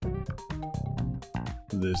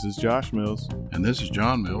This is Josh Mills. And this is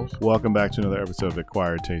John Mills. Welcome back to another episode of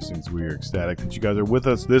Acquired Tastings. We are ecstatic that you guys are with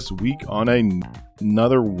us this week on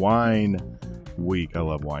another wine week. I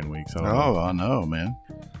love wine weeks. I know, man.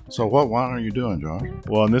 So what wine are you doing, Josh?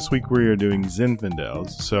 Well, and this week we are doing Zinfandels.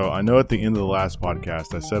 So I know at the end of the last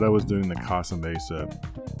podcast, I said I was doing the Casa Mesa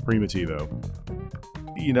Primitivo.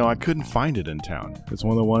 You know, I couldn't find it in town. It's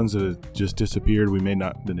one of the ones that just disappeared. We may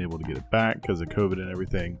not have been able to get it back because of COVID and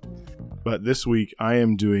everything. But this week, I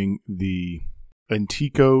am doing the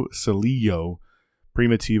Antico Celio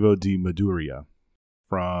Primitivo di Maduria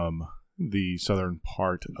from the southern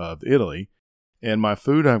part of Italy. And my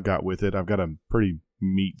food I've got with it, I've got a pretty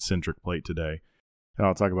meat-centric plate today. And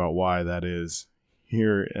I'll talk about why that is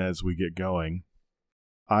here as we get going.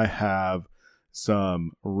 I have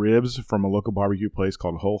some ribs from a local barbecue place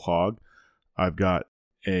called Whole Hog. I've got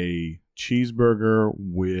a cheeseburger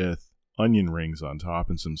with onion rings on top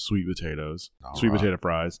and some sweet potatoes, potato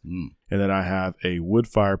fries. And then I have a wood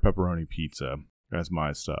fire pepperoni pizza as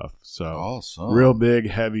my stuff. So awesome. Real big,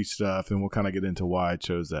 heavy stuff. And we'll kind of get into why I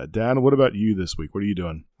chose that. Dad, what about you this week? What are you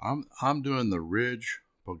doing? I'm doing the Ridge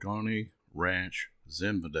Pagani Ranch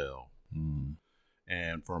Zinfandel.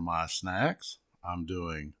 And for my snacks, I'm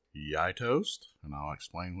doing Yai Toast, and I'll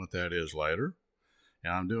explain what that is later.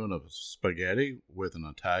 And I'm doing a spaghetti with an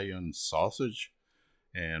Italian sausage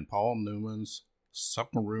and Paul Newman's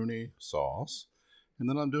succaroni sauce. And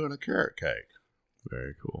then I'm doing a carrot cake.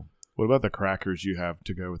 Very cool. What about the crackers you have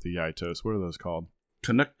to go with the Yai Toast? What are those called?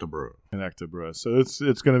 Knektebrød. So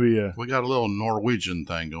it's going to be We got a little Norwegian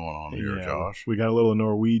thing going on here, Josh. We got a little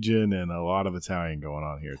Norwegian and a lot of Italian going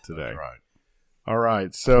on here today. That's right. All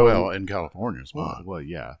right. So in California as well. Well,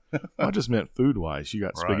 yeah. I just meant food-wise. You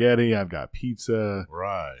got spaghetti. I've got pizza.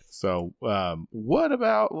 Right. So what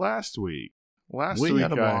about last week? Last week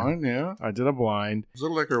had a blind, yeah. I did a blind. It was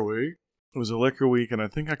a liquor week. It was a liquor week, and I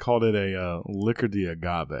think I called it a liquor de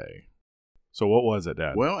agave. So what was it,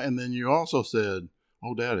 Dad? Well, and then you also said,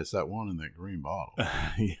 "Oh, Dad, it's that one in that green bottle."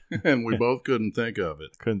 And we both couldn't think of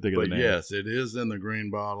it. Couldn't think of the name. But yes, it is in the green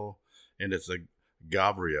bottle, and it's a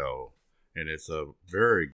Gavrio, and it's a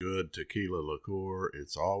very good tequila liqueur.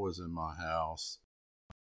 It's always in my house.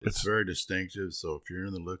 It's very distinctive, so if you're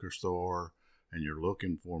in the liquor store and you're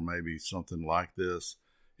looking for maybe something like this,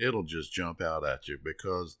 it'll just jump out at you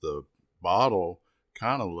because the bottle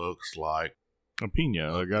kind of looks like a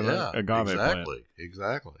piña, agave plant.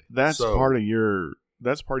 Exactly. That's part of your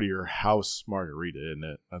house margarita, isn't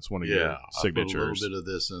it? That's one of your signatures. I put a little bit of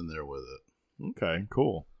this in there with it. Okay,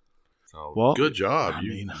 cool. So, good job.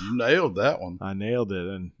 You nailed that one. I nailed it,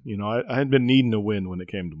 and I had been needing to win when it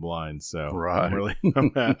came to blinds, so right.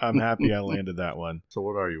 I'm happy I landed that one. So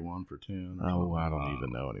what are you, 1 for 10? Oh, I don't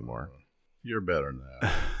even know anymore. You're better than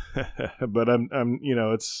that. But I'm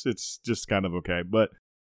it's just kind of okay. But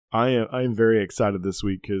I'm very excited this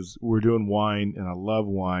week because we're doing wine, and I love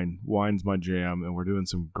wine. Wine's my jam, and we're doing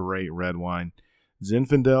some great red wine.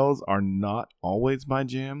 Zinfandels are not always my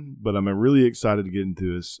jam, but I'm really excited to get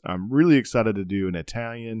into this. I'm really excited to do an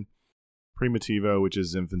Italian Primitivo, which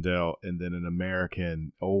is Zinfandel, and then an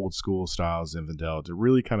American old school style Zinfandel to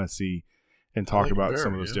really kind of see and talk about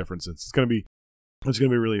some of those differences. It's gonna be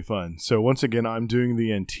really fun. So once again, I'm doing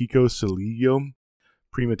the Antico Celio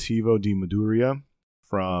Primitivo di Maduria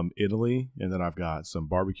from Italy, and then I've got some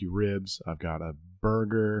barbecue ribs. I've got a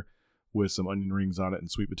burger with some onion rings on it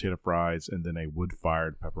and sweet potato fries, and then a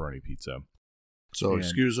wood-fired pepperoni pizza. So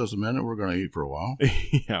excuse us a minute, we're going to eat for a while.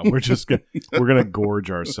 Yeah, we're gonna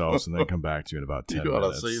gorge ourselves and then come back to you in about 10 minutes. You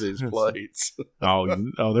got to see these plates. oh,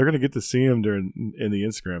 they're going to get to see them in the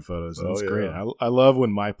Instagram photos. That's great. I love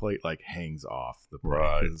when my plate hangs off the plate.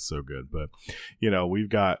 Right. It's so good. But we've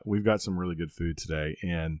got some really good food today,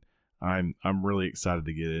 and I'm really excited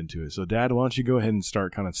to get into it. So, Dad, why don't you go ahead and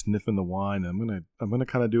start kind of sniffing the wine? I'm gonna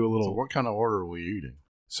kind of do a little. So, what kind of order are we eating?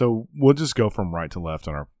 So we'll just go from right to left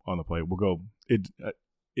on the plate. We'll go.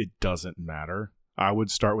 It doesn't matter. I would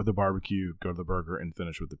start with the barbecue, go to the burger, and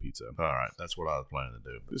finish with the pizza. All right, that's what I was planning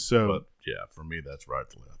to do. So, for me, that's right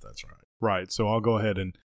to left. That's right. Right. So I'll go ahead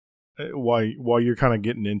and while you're kind of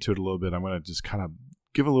getting into it a little bit, I'm going to just kind of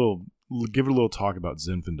give it a little talk about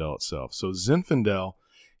Zinfandel itself. So Zinfandel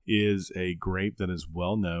is a grape that is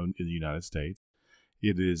well known in the United States.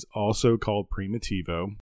 It is also called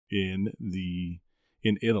Primitivo in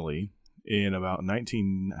Italy. In about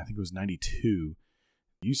 92,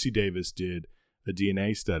 UC Davis did a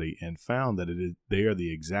DNA study and found that they are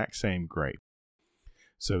the exact same grape.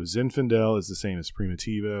 So Zinfandel is the same as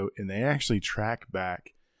Primitivo, and they actually track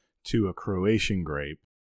back to a Croatian grape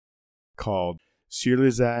called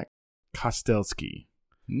Cirilizak Kostelski.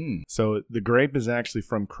 So the grape is actually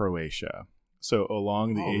from Croatia. So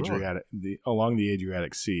along the Really? along the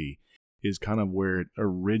Adriatic Sea is kind of where it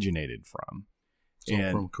originated from.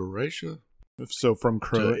 So from Croatia So from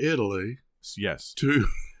to Italy yes. to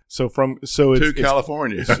It's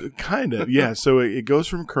California. It's kind of, yeah. So it goes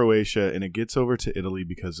from Croatia and it gets over to Italy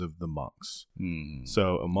because of the monks.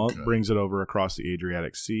 So a monk brings it over across the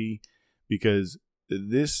Adriatic Sea because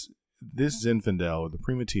this Zinfandel, or the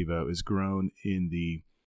Primitivo, is grown in the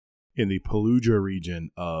Perugia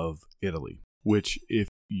region of Italy, which, if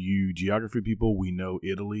you geography people, we know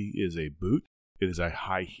Italy is a boot. It is a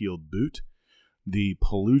high-heeled boot. The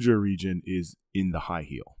Perugia region is in the high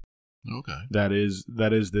heel. Okay. That is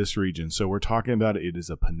this region. So we're talking about it is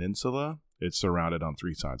a peninsula. It's surrounded on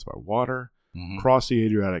three sides by water. Across the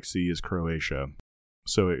Adriatic Sea is Croatia.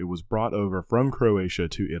 So it was brought over from Croatia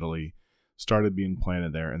to Italy, started being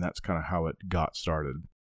planted there, and that's kind of how it got started.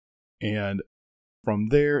 And from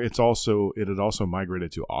there, it had also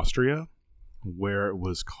migrated to Austria, where it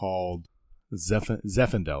was called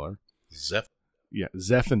Zinfandeler.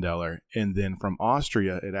 Zinfandeler. And then from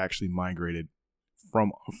Austria, it actually migrated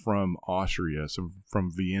from Austria, so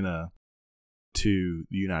from Vienna to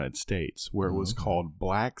the United States, where it was called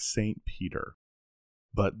Black St. Peter.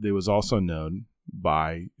 But it was also known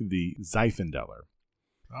by the Zinfandeler.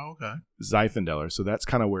 Oh, okay. Zinfandeler. So that's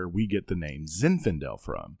kind of where we get the name Zinfandel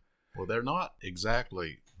from. Well, they're not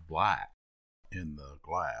exactly black in the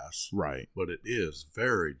glass. Right. But it is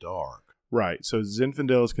very dark. Right. So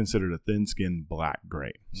Zinfandel is considered a thin-skinned black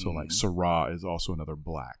grape. So like Syrah is also another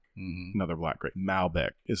black. Another black grape.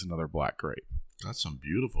 Malbec is another black grape. That's some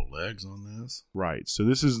beautiful legs on this. Right. So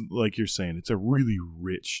this is, like you're saying, it's a really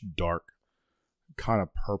rich, dark, kind of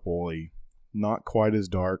purpley, not quite as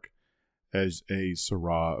dark as a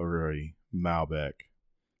Syrah or a Malbec,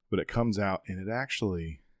 but it comes out and it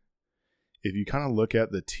actually, if you kind of look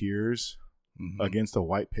at the tears against the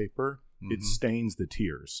white paper, it stains the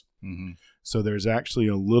tears. So there's actually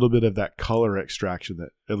a little bit of that color extraction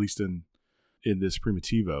that, at least in this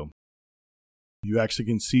Primitivo, you actually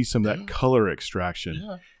can see some of that color extraction.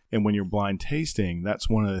 Yeah. And when you're blind tasting, that's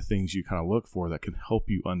one of the things you kind of look for that can help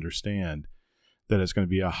you understand that it's going to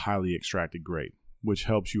be a highly extracted grape, which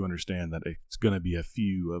helps you understand that it's going to be a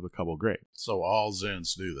few of a couple grapes. So all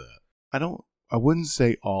Zins do that? I wouldn't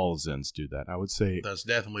say all Zins do that. I would say that's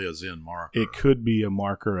definitely a Zin marker. It could be a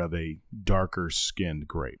marker of a darker skinned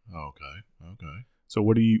grape. Okay. So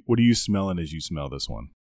what are you smelling as you smell this one?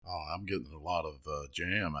 Oh, I'm getting a lot of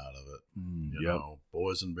jam out of it. You know,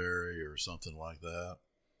 boysenberry or something like that.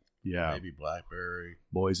 Yeah. Maybe blackberry.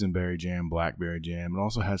 Boysenberry jam, blackberry jam. It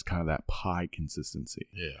also has kind of that pie consistency.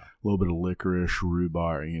 Yeah. A little bit of licorice,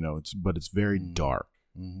 rhubarb, but it's very dark.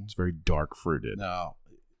 It's very dark fruited. Now,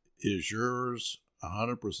 is yours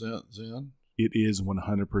 100% Zin? It is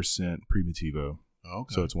 100% Primitivo.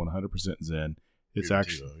 Okay. So it's 100% Zin. It's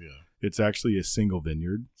actually a single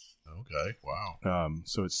vineyard. Okay. Wow.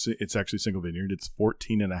 So it's actually single vineyard. It's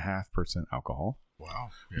 14.5% alcohol. Wow.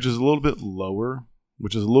 Yeah. Which is a little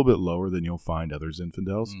bit lower than you'll find other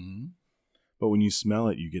Zinfandels. But when you smell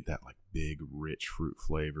it, you get that like big, rich fruit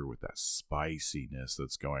flavor with that spiciness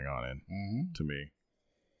that's going on to me.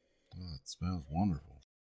 Oh, it smells wonderful.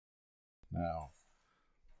 Now,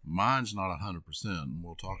 mine's not 100%, and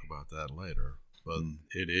we'll talk about that later, but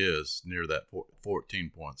it is near that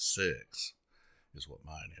 14.6 is what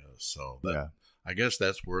mine is. So I guess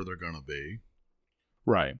that's where they're going to be.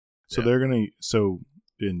 Right. So they're going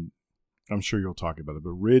to, I'm sure you'll talk about it,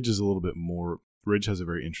 but Ridge is a little bit more, Ridge has a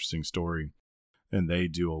very interesting story, and they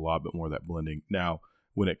do a lot bit more of that blending. Now,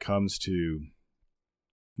 when it comes to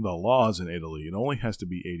the laws in Italy, it only has to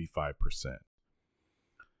be 85%.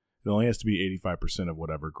 It only has to be 85% of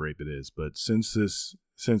whatever grape it is. But since this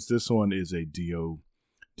one is a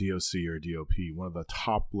DOC or DOP, one of the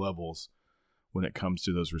top levels when it comes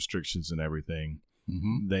to those restrictions and everything,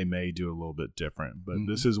 they may do a little bit different. But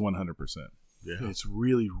this is 100%. Yeah. It's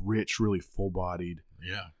really rich, really full-bodied.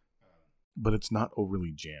 Yeah. But it's not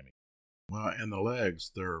overly jammy. Well, and the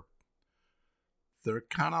legs, they're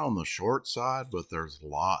kind of on the short side, but there's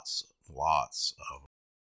lots of them.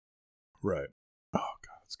 Right. Oh,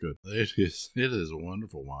 God, it's good. It is a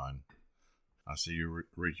wonderful wine. I see you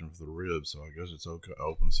reaching for the ribs, so I guess it's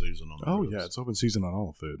open season on the ribs. Oh, yeah, it's open season on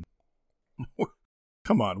all the food.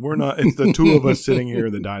 Come on, we're not. It's the two of us sitting here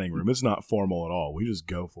in the dining room. It's not formal at all. We just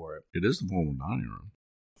go for it. It is the formal dining room.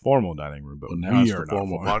 Formal dining room, but now it's the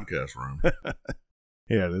formal podcast room.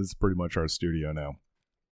 Yeah, this is pretty much our studio now.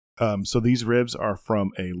 So these ribs are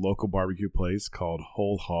from a local barbecue place called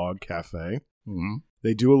Whole Hog Cafe.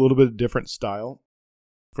 They do a little bit of different style.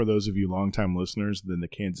 For those of you longtime listeners, than the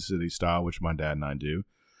Kansas City style, which my dad and I do.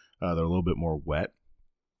 They're a little bit more wet.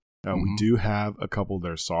 We do have a couple of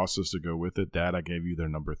their sauces to go with it. Dad, I gave you their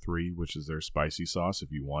number 3, which is their spicy sauce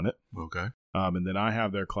if you want it. Okay. And then I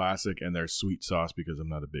have their classic and their sweet sauce because I'm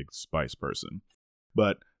not a big spice person.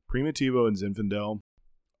 But Primitivo and Zinfandel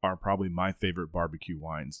are probably my favorite barbecue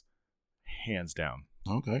wines, hands down.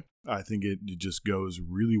 Okay. I think it just goes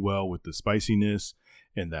really well with the spiciness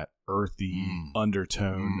and that earthy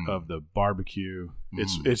undertone of the barbecue.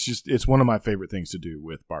 It's one of my favorite things to do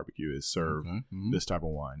with barbecue is serve this type of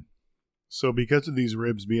wine. So because of these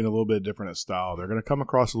ribs being a little bit different in style, they're going to come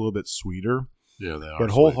across a little bit sweeter. Yeah, they are.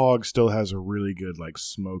 But Whole Hog still has a really good, like,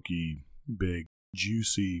 smoky, big,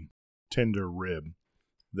 juicy, tender rib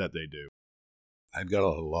that they do. They've got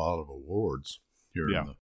a lot of awards here.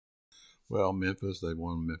 Yeah. Memphis, they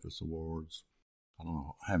won Memphis Awards. I don't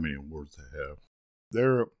know how many awards they have.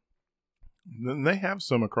 They have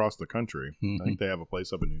some across the country. I think they have a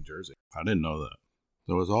place up in New Jersey. I didn't know that.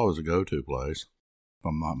 So it's always a go-to place if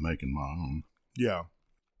I'm not making my own. Yeah.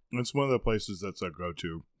 It's one of the places that's a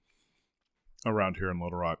go-to around here in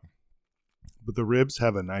Little Rock. But the ribs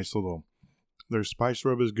have a nice their spice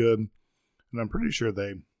rub is good. And I'm pretty sure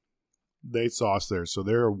they sauce there. So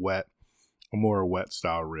they're a more wet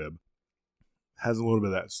style rib. Has a little bit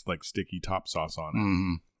of that like sticky top sauce on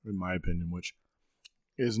it, in my opinion, which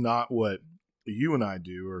is not what you and I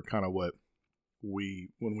do, or kind of what when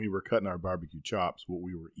we were cutting our barbecue chops, what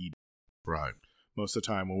we were eating. Right. Most of the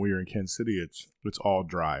time when we were in Kansas City, it's all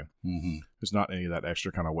dry. There's not any of that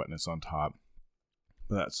extra kind of wetness on top.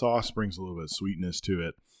 But that sauce brings a little bit of sweetness to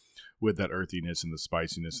it with that earthiness and the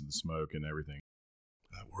spiciness and the smoke and everything.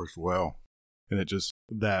 That works well. And it just,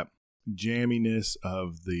 that jamminess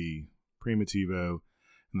of the Primitivo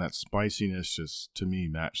and that spiciness just, to me,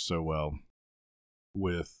 match so well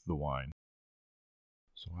with the wine.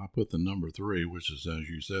 So I put the number 3, which is, as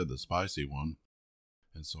you said, the spicy one.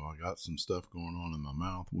 And so I got some stuff going on in my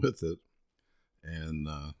mouth with it. And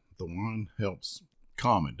the wine helps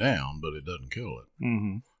calm it down, but it doesn't kill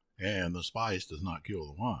it. And the spice does not kill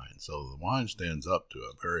the wine. So the wine stands up to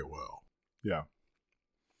it very well. Yeah.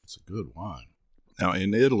 It's a good wine. Now,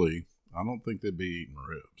 in Italy, I don't think they'd be eating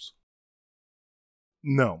ribs.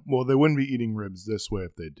 No. Well, they wouldn't be eating ribs this way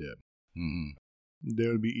if they did. They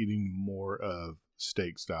would be eating more of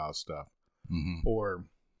steak-style stuff or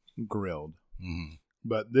grilled.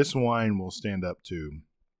 But this wine will stand up to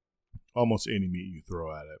almost any meat you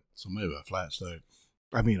throw at it. So maybe a flat steak.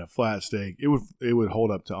 I mean, a flat steak, it would hold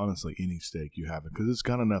up to, honestly, any steak you have, because it's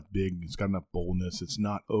got enough it's got enough boldness. It's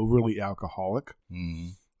not overly alcoholic.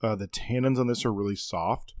 The tannins on this are really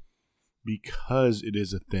soft because it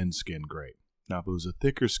is a thin skin grape. Now, if it was a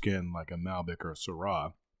thicker skin like a Malbec or a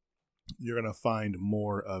Syrah, you're going to find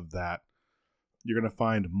more of that. You're going to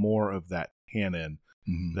find more of that tannin,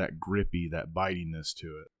 that grippy, that bitiness to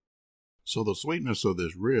it. So the sweetness of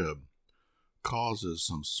this rib causes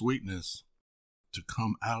some sweetness to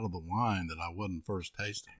come out of the wine that I wasn't first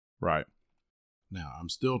tasting. Right. Now, I'm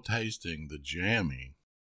still tasting the jammy,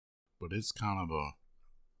 but it's kind of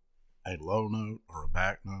a low note or a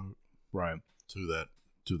back note, right, to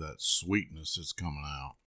that sweetness that's coming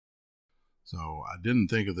out. So I didn't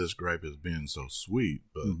think of this grape as being so sweet,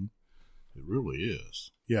 but it really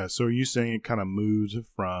is. Yeah, so are you saying it kind of moves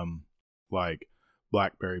from like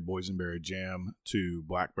blackberry boysenberry jam to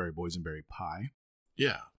blackberry boysenberry pie?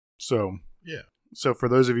 Yeah. So for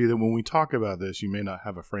those of you that when we talk about this, you may not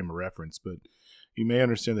have a frame of reference, but you may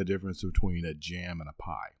understand the difference between a jam and a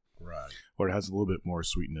pie. Right. Or it has a little bit more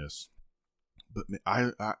sweetness. But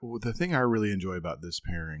the thing I really enjoy about this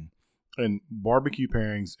pairing, and barbecue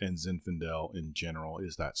pairings and Zinfandel in general,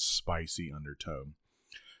 is that spicy undertone.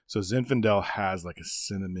 So Zinfandel has like a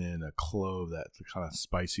cinnamon, a clove, that kind of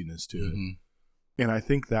spiciness to it. And I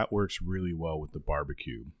think that works really well with the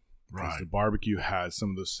barbecue. Because the barbecue has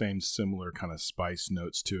some of those same similar kind of spice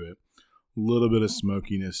notes to it. A little bit of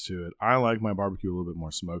smokiness to it. I like my barbecue a little bit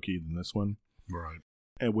more smoky than this one. Right.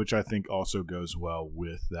 And which I think also goes well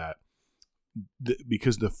with that.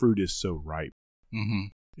 Because the fruit is so ripe.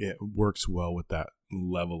 It works well with that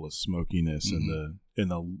level of smokiness and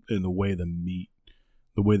the way the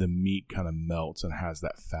meat kind of melts and has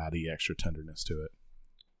that fatty extra tenderness to it.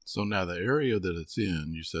 So now the area that it's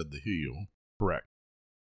in, you said the heel. Correct.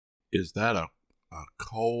 Is that a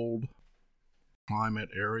cold climate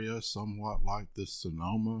area, somewhat like this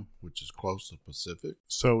Sonoma, which is close to Pacific?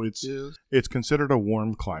 So it's considered a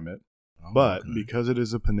warm climate, but because it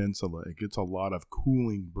is a peninsula, it gets a lot of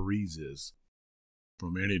cooling breezes.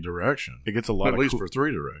 From any direction. It gets a lot at least for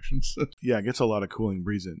 3 directions. Yeah, it gets a lot of cooling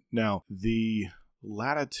breezes. Now, the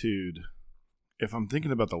latitude, if I'm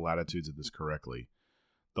thinking about the latitudes of this correctly,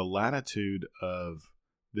 the latitude of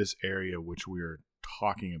this area which we're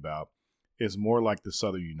talking about is more like the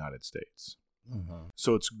southern United States.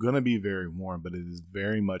 So it's going to be very warm, but it is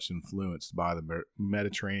very much influenced by the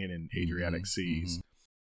Mediterranean and Adriatic seas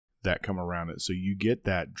that come around it. So you get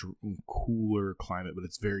that cooler climate, but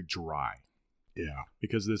it's very dry. Yeah.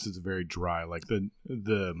 Because this is very dry. Like the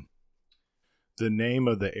name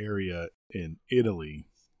of the area in Italy,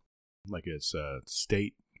 like its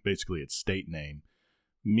state, basically its state name,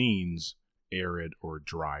 means arid or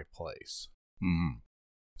dry place. Mm-hmm.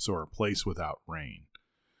 So a place without rain.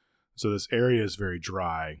 So this area is very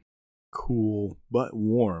dry, cool, but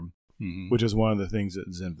warm, which is one of the things that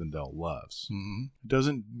Zinfandel loves.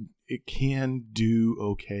 It can do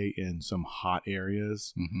okay in some hot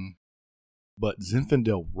areas, but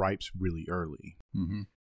Zinfandel ripes really early.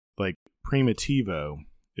 Like Primitivo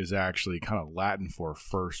is actually kind of Latin for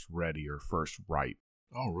first ready or first ripe.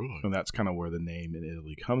 Oh, really? And that's kind of where the name in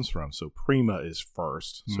Italy comes from. So prima is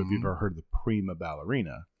first. So if you've ever heard the prima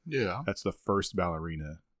ballerina, that's the first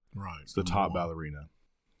ballerina. Right. It's the top ballerina.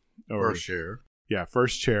 Or, first chair. Yeah,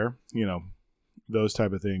 first chair, those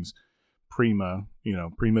type of things. Prima,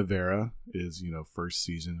 primavera is, first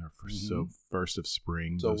season or first, so first of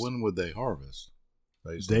spring. So when would they harvest?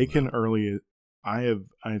 They can early.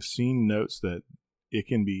 I've seen notes that it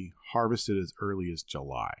can be harvested as early as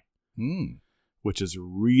July, which is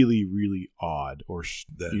really, really odd. Or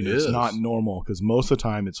it's not normal because most of the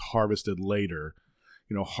time it's harvested later.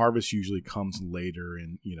 Harvest usually comes later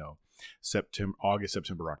in, August,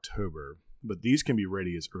 September, October. But these can be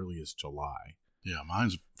ready as early as July. Yeah,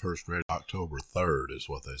 mine's first ready October 3rd is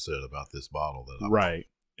what they said about this bottle. Right.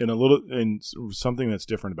 And something that's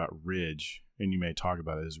different about Ridge, and you may talk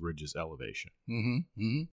about it, is Ridge's elevation.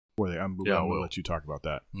 Where I'm going to let you talk about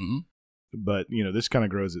that. But, this kind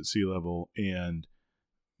of grows at sea level. And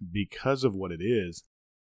because of what it is,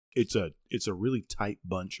 it's a really tight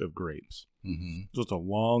bunch of grapes. So it's a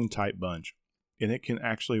long, tight bunch, and it can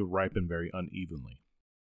actually ripen very unevenly.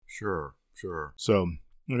 Sure. So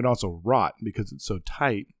it can also rot because it's so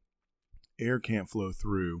tight, air can't flow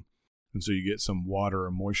through, and so you get some water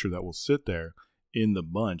or moisture that will sit there in the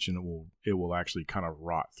bunch, and it will actually kind of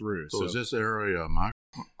rot through. So is this area a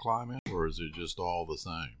microclimate, or is it just all the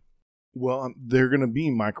same? Well, there are going to be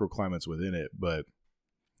microclimates within it, but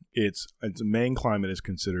its main climate is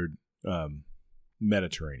considered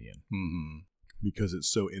Mediterranean because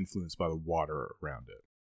it's so influenced by the water around it.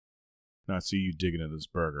 Now I see you digging into this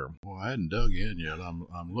burger. Well, I hadn't dug in yet. I'm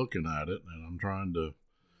looking at it and I'm trying to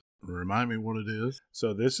remind me what it is.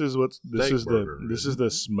 So this is the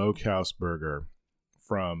smokehouse burger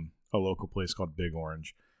from a local place called Big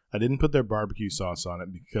Orange. I didn't put their barbecue sauce on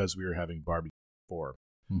it because we were having barbecue before,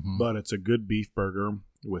 but it's a good beef burger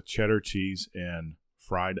with cheddar cheese and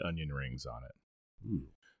fried onion rings on it.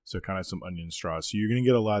 So kind of some onion straws. So you're going to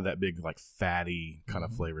get a lot of that big, like, fatty kind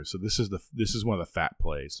of flavor. So this is one of the fat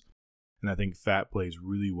plays. And I think fat plays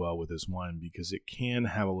really well with this wine because it can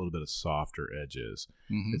have a little bit of softer edges.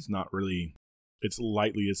 It's not really, it's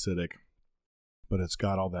lightly acidic, but it's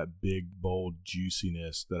got all that big, bold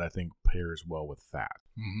juiciness that I think pairs well with fat.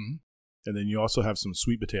 And then you also have some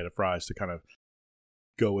sweet potato fries to kind of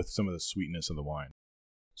go with some of the sweetness of the wine.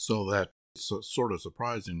 So that's sort of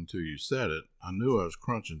surprising until you said it. I knew I was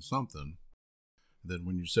crunching something. Then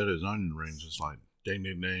when you said his onion rings, it's like ding,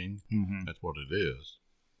 ding, ding. That's what it is.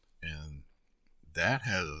 And that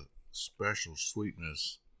has a special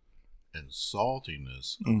sweetness and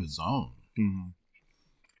saltiness of its own.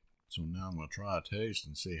 So now I'm going to try a taste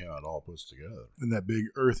and see how it all puts together. And that big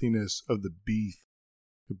earthiness of the beef,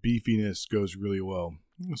 the beefiness goes really well.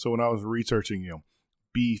 So when I was researching,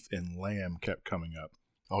 beef and lamb kept coming up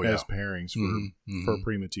as pairings for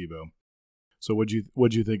Primitivo. So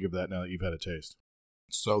what'd you think of that now that you've had a taste?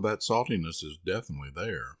 So that saltiness is definitely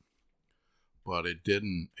there, but it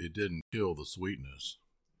didn't kill the sweetness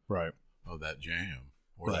of that jam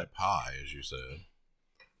or that pie, as you said.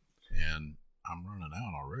 And I'm running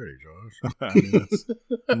out already, Josh. I mean, that's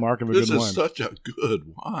the mark of a good wine. This is such a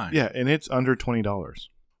good wine. Yeah, and it's under $20.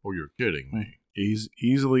 Oh, you're kidding me.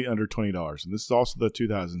 Easily under $20. And this is also the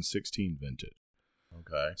 2016 vintage.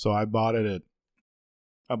 Okay. So I bought it at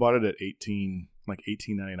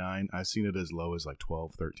 $18.99. I've seen it as low as like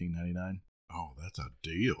 $13.99. Oh, that's a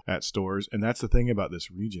deal at stores. And that's the thing about this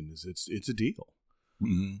region is it's a deal.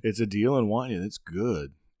 It's a deal in wine, and it's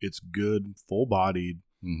good. It's good, full bodied.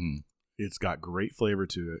 It's got great flavor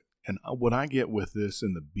to it. And what I get with this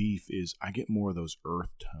and the beef is I get more of those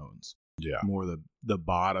earth tones. Yeah. More of the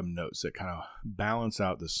bottom notes that kind of balance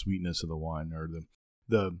out the sweetness of the wine or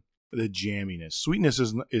the jamminess. Sweetness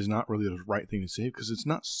is not really the right thing to say because it's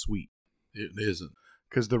not sweet. It isn't.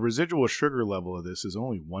 Because the residual sugar level of this is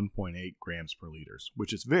only 1.8 grams per liter,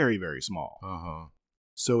 which is very, very small. Uh-huh.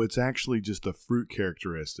 So it's actually just the fruit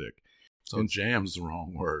characteristic. So jam's the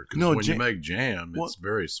wrong word. 'Cause No, when you make jam, it's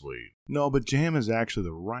very sweet. No, but jam is actually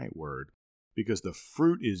the right word because the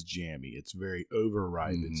fruit is jammy. It's very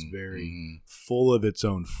overripe. Mm-hmm. It's very full of its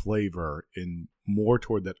own flavor and more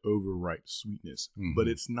toward that overripe sweetness. Mm-hmm. But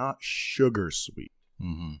it's not sugar sweet,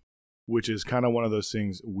 which is kind of one of those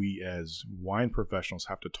things we as wine professionals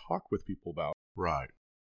have to talk with people about. Right.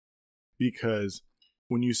 Because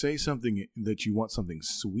when you say something that you want something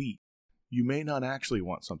sweet, you may not actually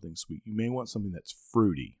want something sweet. You may want something that's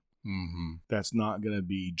fruity. Mm-hmm. That's not going to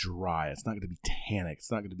be dry. It's not going to be tannic.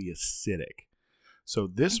 It's not going to be acidic. So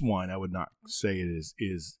this wine, I would not say it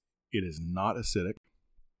is not acidic.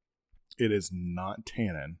 It is not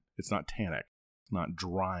tannin. It's not tannic. It's not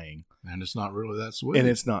drying. And it's not really that sweet. And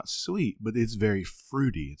it's not sweet, but it's very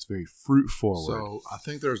fruity. It's very fruit forward. So I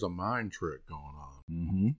think there's a mind trick going on.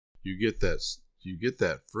 Mm-hmm. You get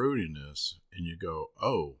that fruitiness, and you go,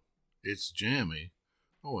 "Oh, it's jammy.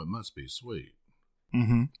 Oh, it must be sweet."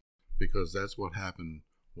 Mm-hmm. Because that's what happened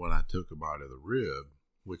when I took a bite of the rib,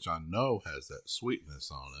 which I know has that sweetness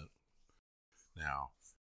on it. Now,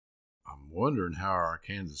 I'm wondering how our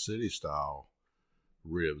Kansas City style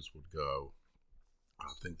ribs would go.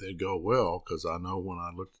 I think they'd go well because I know when I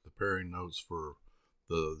looked at the pairing notes for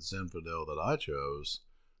the Zinfandel that I chose,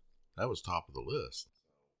 that was top of the list.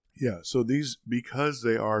 Yeah, so these, because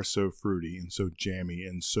they are so fruity and so jammy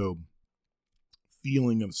and so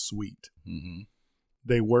feeling of sweet,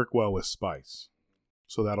 they work well with spice.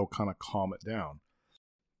 So that'll kind of calm it down.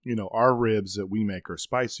 You know, our ribs that we make are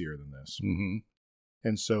spicier than this. Mm-hmm.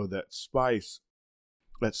 And so that spice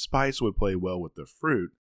would play well with the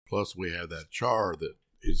fruit. Plus, we have that char that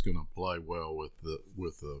is going to play well with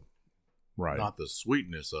the right, not the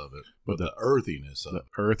sweetness of it, but the earthiness of it.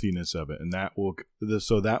 The earthiness of it, and that will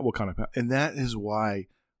kind of, and that is why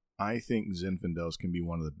I think Zinfandels can be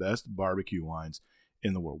one of the best barbecue wines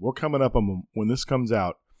in the world. We're coming up on, when this comes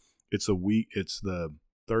out, it's the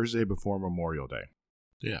Thursday before Memorial Day.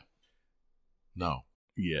 Yeah. No.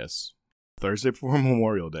 Yes. Thursday before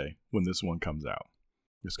Memorial Day when this one comes out.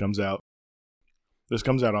 This comes out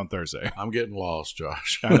on Thursday. I'm getting lost,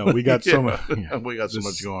 Josh. I know we got so much. Yeah, we got so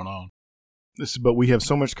much going on. But we have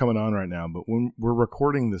so much coming on right now. But when we're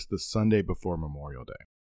recording this the Sunday before Memorial Day,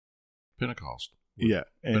 Pentecost. Yeah,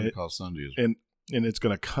 and Pentecost Sunday is. And it's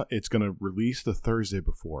gonna release the Thursday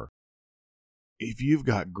before. If you've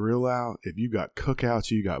got grill out, if you've got cookouts,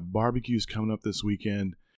 you got barbecues coming up this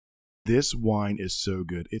weekend, this wine is so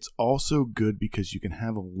good. It's also good because you can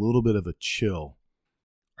have a little bit of a chill.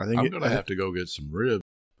 I'm going to have to go get some ribs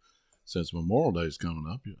since Memorial Day is coming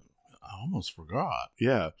up. I almost forgot.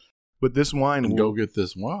 Yeah, but this wine and go get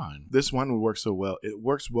this wine. This wine will work so well. It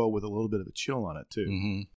works well with a little bit of a chill on it too.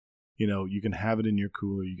 Mm-hmm. You know, you can have it in your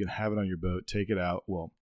cooler. You can have it on your boat. Take it out.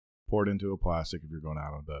 Well, pour it into a plastic if you're going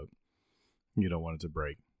out on a boat. You don't want it to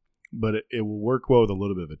break. But it will work well with a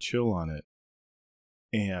little bit of a chill on it.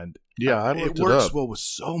 And yeah, it works well with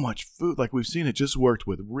so much food. Like we've seen, it just worked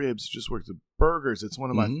with ribs. It just works with burgers. It's one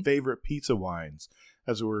of my favorite pizza wines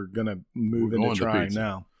as we're going to move into trying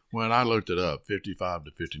now. When I looked it up, 55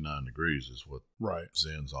 to 59 degrees is what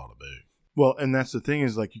Zin's ought to be. Well, and that's the thing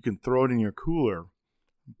is like you can throw it in your cooler,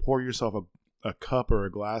 pour yourself a cup or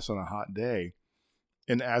a glass on a hot day,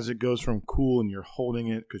 and as it goes from cool and you're holding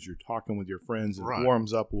it because you're talking with your friends, it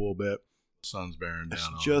warms up a little bit. Sun's bearing down.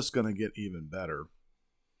 It's just going to get even better.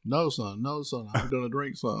 No, son, I'm going to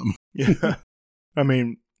drink some. Yeah. I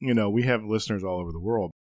mean, you know, we have listeners all over the world.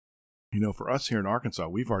 You know, for us here in Arkansas,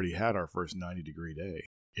 we've already had our first 90-degree day.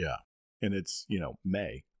 Yeah. And it's, you know,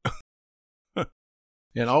 May. And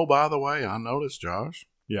oh, by the way, I noticed, Josh,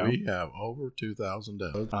 yeah, we have over 2,000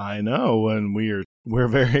 downloads. I know, and we're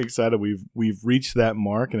very excited. We've reached that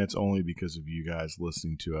mark, and it's only because of you guys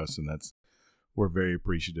listening to us, and we're very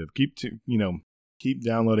appreciative. Keep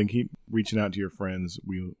downloading, keep reaching out to your friends.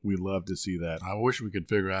 We love to see that. I wish we could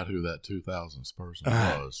figure out who that 2,000th person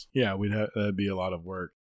was. Yeah, that'd be a lot of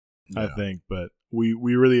work, I think. But we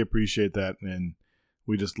really appreciate that, and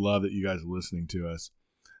we just love that you guys are listening to us.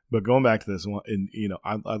 But going back to this one, and you know,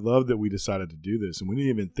 I love that we decided to do this, and we didn't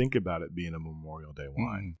even think about it being a Memorial Day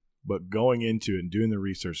wine. But going into it and doing the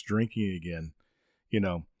research, drinking it again, you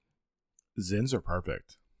know, Zins are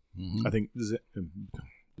perfect. I think this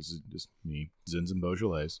is just me. Zins and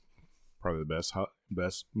Beaujolais, probably the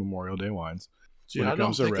best Memorial Day wines. See, I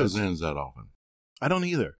don't think of Zins that often. I don't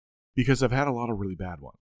either, because I've had a lot of really bad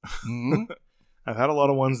ones. I've had a lot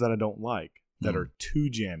of ones that I don't like, that are too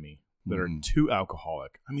jammy, that are too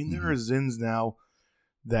alcoholic. I mean, there are Zins now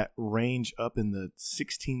that range up in the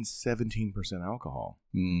 16-17% alcohol.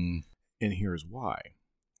 And here's why.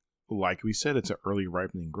 Like we said, it's an early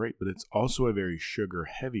ripening grape, but it's also a very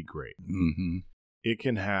sugar-heavy grape. Mm-hmm. It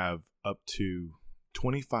can have up to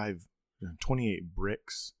 28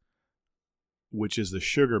 bricks, which is the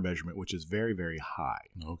sugar measurement, which is very, very high.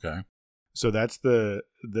 Okay. So that's the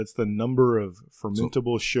number of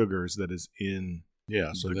fermentable sugars that is in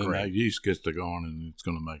so the then grape. that yeast gets to going and it's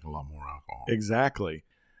going to make a lot more alcohol. Exactly.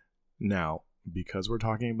 Now, because we're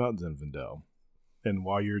talking about Zinfandel, and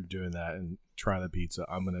while you're doing that and trying the pizza,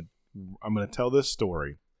 I'm gonna tell this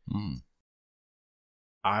story.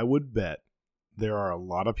 I would bet there are a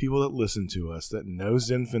lot of people that listen to us that know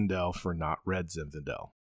Zinfandel for not red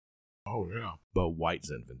Zinfandel. Oh, yeah. But white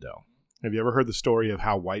Zinfandel. Have you ever heard the story of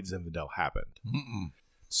how white Zinfandel happened? Mm-mm.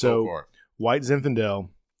 So, white Zinfandel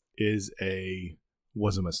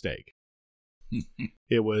was a mistake.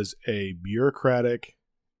 It was a bureaucratic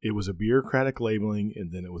labeling,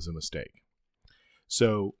 and then it was a mistake.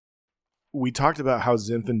 So, we talked about how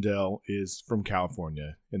Zinfandel is from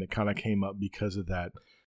California, and it kind of came up because of that,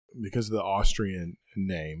 because of the Austrian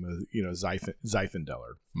name,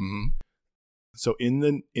 Zinfandeler. Mm-hmm. So in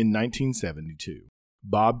 1972,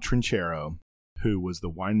 Bob Trinchero, who was the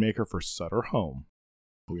winemaker for Sutter Home,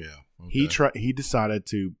 he decided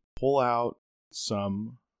to pull out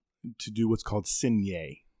to do what's called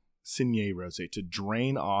Saignée rosé, to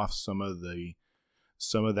drain off some of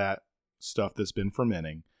that stuff that's been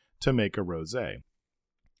fermenting to make a rosé.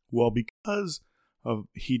 Well, because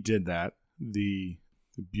he did that, the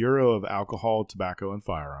Bureau of Alcohol, Tobacco, and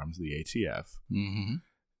Firearms, the ATF,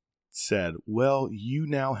 said, well, you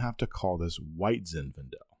now have to call this white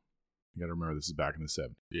Zinfandel. You got to remember, this is back in the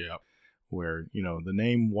 70s. Yeah. Where, the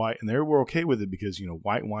name white, and they were okay with it because,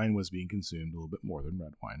 white wine was being consumed a little bit more than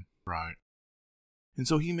red wine. Right. And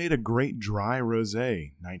so he made a great dry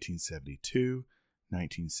rosé, 1972,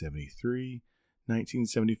 1973,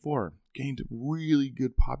 1974, gained really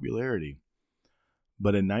good popularity.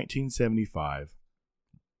 But in 1975,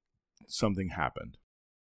 something happened.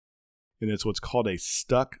 And it's what's called a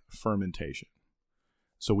stuck fermentation.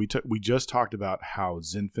 So we just talked about how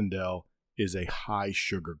Zinfandel is a high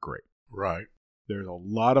sugar grape. Right. There's a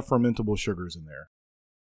lot of fermentable sugars in there.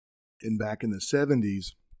 And back in the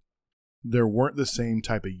 70s, there weren't the same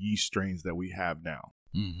type of yeast strains that we have now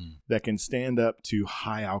that can stand up to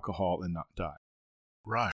high alcohol and not die.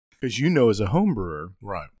 Right. Because as a home brewer,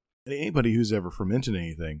 right, anybody who's ever fermented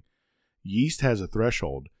anything, yeast has a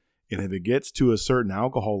threshold. And if it gets to a certain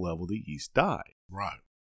alcohol level, the yeast dies. Right.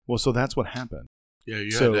 Well, so that's what happened. Yeah,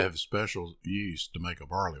 you had to have special yeast to make a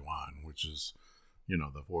barley wine, which is,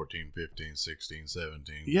 the 14, 15, 16,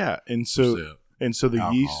 17. Yeah, and so the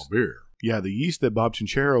yeast, beer. Yeah, the yeast that Bob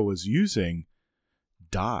Trinchero was using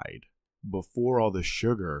died before all the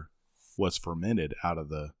sugar was fermented out of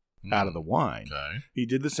the wine. Okay. He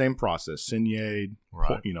did the same process, Saignée,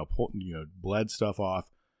 right. bled stuff off,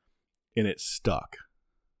 and it stuck.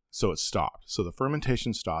 So it stopped. So the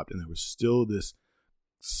fermentation stopped, and there was still this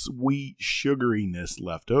sweet sugariness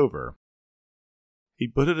left over. He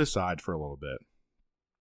put it aside for a little bit,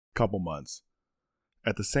 couple months.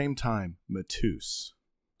 At the same time, Mateus.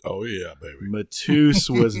 Oh, yeah, baby. Mateus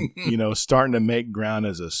was, starting to make ground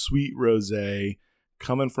as a sweet rosé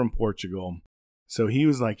coming from Portugal. So he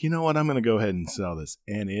was like, you know what? I'm going to go ahead and sell this.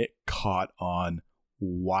 And it caught on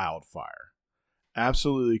wildfire.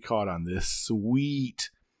 Absolutely caught on this sweet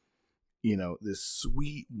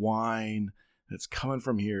wine that's coming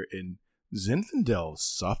from here. And Zinfandel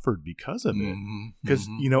suffered because of it. Because,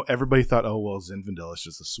 everybody thought, oh, well, Zinfandel is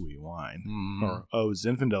just a sweet wine. Or, oh,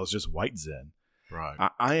 Zinfandel is just white Zin. Right.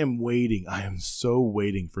 I am waiting. I am so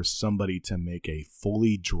waiting for somebody to make a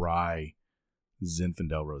fully dry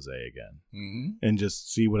Zinfandel rosé again, and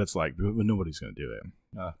just see what it's like. But nobody's going to do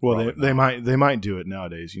it. Well, they might do it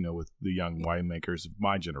nowadays. With the young winemakers of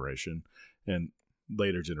my generation and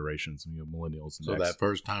later generations, millennials. And so that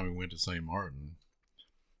first time we went to St. Martin,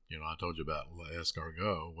 I told you about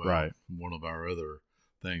Escargot. Well, right. One of our other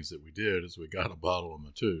things that we did is we got a bottle of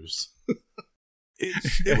Mateus.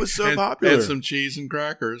 It was so popular. And some cheese and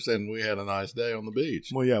crackers, and we had a nice day on the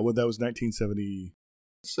beach. Well, yeah, that was 1970.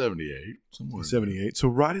 78. Somewhere 78. So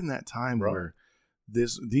right in that time where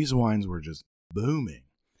these wines were just booming.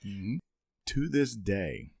 Mm-hmm. To this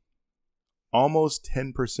day, almost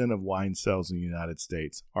 10% of wine sales in the United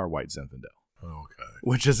States are white Zinfandel. Okay.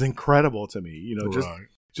 Which is incredible to me, right.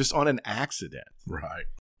 just on an accident. Right.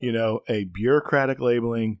 A bureaucratic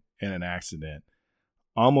labeling and an accident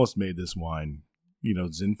almost made this wine,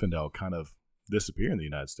 Zinfandel, kind of disappear in the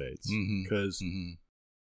United States because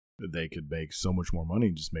they could make so much more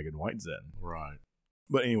money just making white Zin. Right.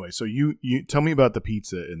 But anyway, so you tell me about the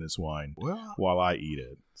pizza in this wine Well, while I eat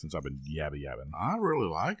it, since I've been yabbing. I really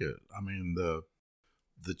like it. I mean, the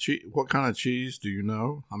cheese. What kind of cheese do you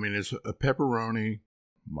know? I mean, it's a pepperoni,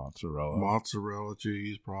 mozzarella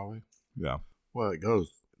cheese, probably. Yeah. Well, it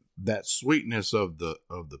goes that sweetness of the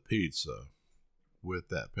pizza with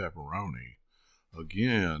that pepperoni.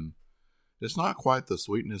 Again, it's not quite the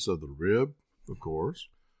sweetness of the rib, of course,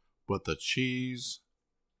 but the cheese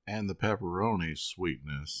and the pepperoni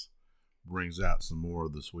sweetness brings out some more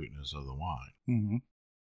of the sweetness of the wine. Mm-hmm.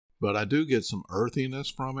 But I do get some earthiness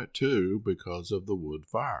from it too because of the wood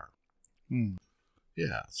fire. Mm.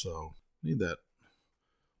 Yeah, so need that.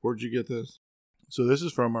 Where'd you get this? So this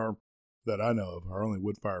is from that I know of, our only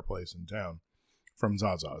wood fireplace in town, from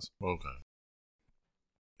Zaza's. Okay.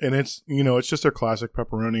 And it's, it's just their classic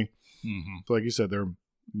pepperoni. Mm-hmm. So like you said, their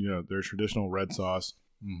traditional red sauce,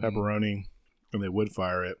 pepperoni, and they wood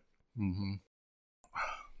fire it. Mm-hmm.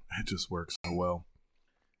 It just works so well.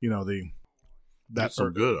 That's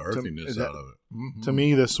some good earthiness out of it. Mm-hmm. To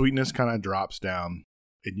me, the sweetness kind of drops down,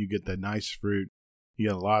 and you get the nice fruit. You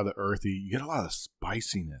get a lot of the earthy. You get a lot of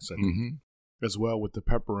spiciness, I think, as well with the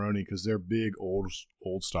pepperoni, because they're big old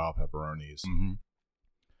style pepperonis. Mm-hmm.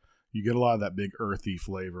 You get a lot of that big earthy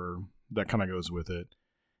flavor that kind of goes with it,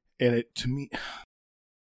 and to me,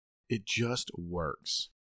 it just works.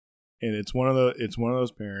 And it's one of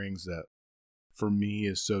those pairings that, for me,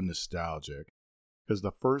 is so nostalgic, because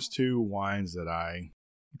the first two wines that I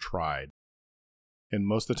tried, and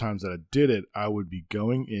most of the times that I did it, I would be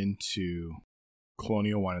going into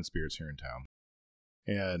Colonial Wine and Spirits here in town,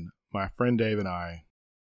 and my friend Dave and I,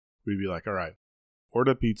 we'd be like, all right,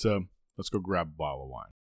 order pizza, let's go grab a bottle of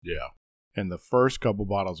wine. Yeah. And the first couple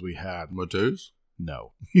bottles we had, Mateus?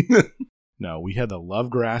 No. No, we had the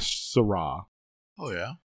Lovegrass Syrah. Oh,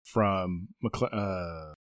 yeah. From,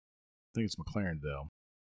 I think it's McLarendale.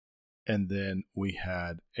 And then we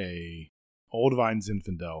had a Old Vine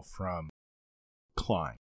Zinfandel from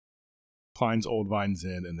Klein. Klein's Old Vine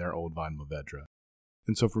Zin and their Old Vine Mourvedre.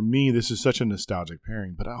 And so for me, this is such a nostalgic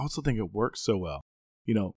pairing, but I also think it works so well.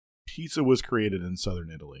 Pizza was created in southern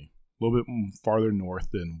Italy, a little bit farther north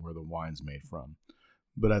than where the wine's made from.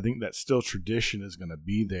 But I think that still tradition is going to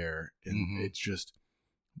be there. And it's just,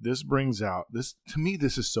 this brings out, to me,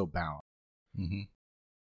 this is so balanced. Mm-hmm.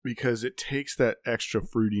 Because it takes that extra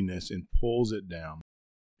fruitiness and pulls it down.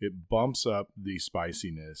 It bumps up the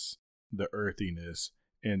spiciness, the earthiness,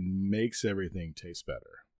 and makes everything taste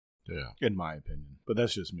better. Yeah. In my opinion. But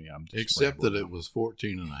that's just me. Except that it was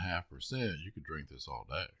 14.5%. You could drink this all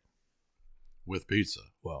day. With pizza.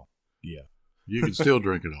 Well, yeah. You can still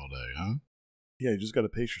drink it all day, huh? Yeah, you just got to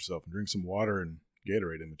pace yourself and drink some water and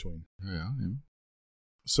Gatorade in between. Yeah.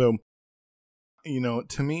 So,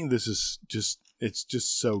 to me, this is it's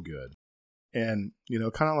just so good. And,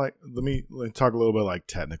 kind of like, let me talk a little bit like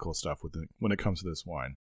technical stuff when it comes to this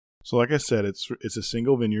wine. So like I said, it's a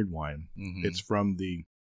single vineyard wine. Mm-hmm. It's from the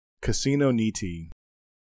Casino Nitti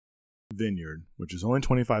vineyard, which is only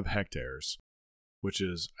 25 hectares, which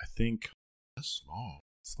is, I think, that's small.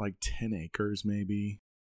 It's like 10 acres maybe.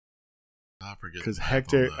 I forget. Because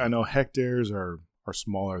I know hectares are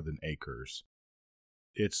smaller than acres.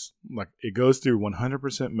 It's like, it goes through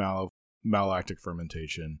 100% malolactic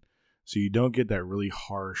fermentation, so you don't get that really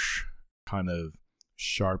harsh kind of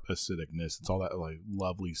sharp acidicness. It's all that like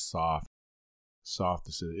lovely soft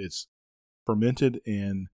acid. It's fermented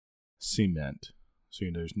in cement, so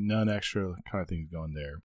there's none extra kind of things going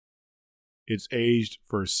there. It's aged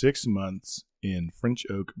for 6 months in French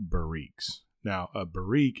oak barriques. Now, a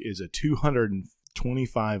barrique is a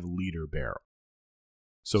 225 liter barrel.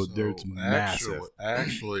 So it's massive.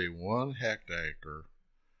 Actually, 1 hectare,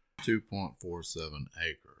 2.47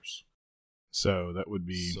 acres. So that would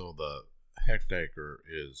be... So the hectare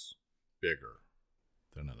is bigger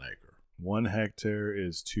than an acre. 1 hectare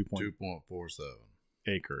is 2.47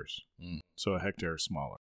 acres. So a hectare is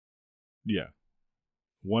smaller. Yeah.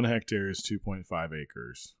 1 hectare is 2.5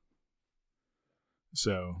 acres.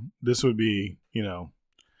 So this would be,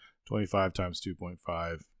 25 times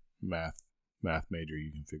 2.5 math major.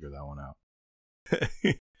 You can figure that one out.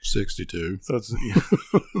 62. So it's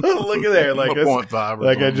look at there, like 0.5.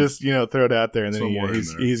 Like I just throw it out there, and then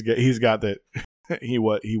he's got that. He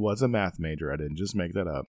was a math major. I didn't just make that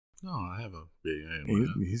up. No, I have a BA in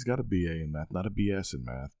math. He's got a BA in math, not a BS in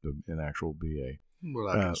math, an actual BA. Well,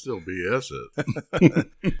 I can still BS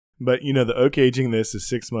it. But, the oak aging this is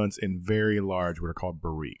 6 months in very large, what are called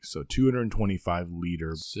barriques. So 225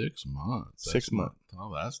 liter. 6 months. 6 months.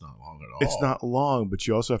 Oh, that's not long at all. It's not long, but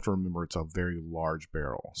you also have to remember it's a very large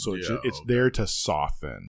barrel. So it's there to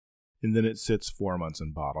soften. And then it sits 4 months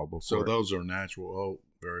in bottle before. So those are natural.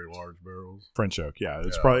 very large barrels. French oak, yeah.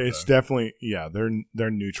 It's Yeah, probably okay. it's definitely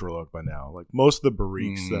they're neutral oak by now. Like most of the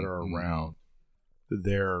barriques that are around,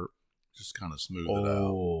 they're Just kind of smooth it out.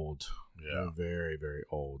 old. Yeah. They're very, very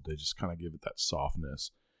old. They just kind of give it that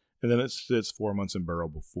softness. And then it sits 4 months in barrel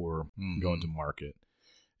before going to market.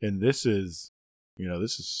 And this is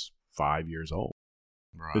 5 years old.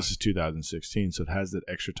 Right. This is 2016, so it has that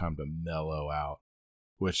extra time to mellow out,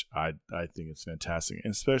 which I think is fantastic,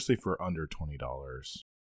 and especially for under $20.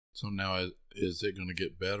 So now, is it going to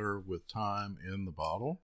get better with time in the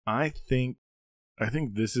bottle? I think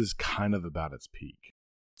this is kind of about its peak.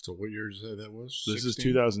 So what year did you say that was? This 16? is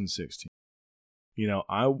 2016.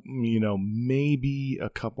 Maybe a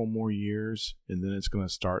couple more years, and then it's going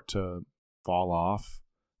to start to fall off.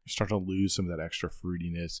 You start to lose some of that extra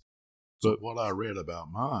fruitiness. So what I read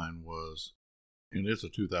about mine was, and it's a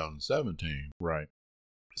 2017. Right.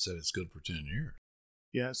 It said it's good for 10 years.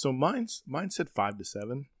 Yeah. So mine said 5 to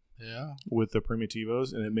 7 Yeah. with the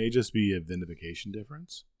Primitivos, and it may just be a vinification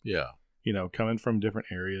difference. Yeah. Coming from different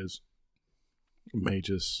areas, may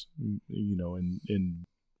just in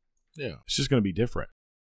Yeah. it's just going to be different.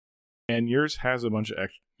 And yours has a bunch of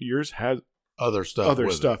yours has Other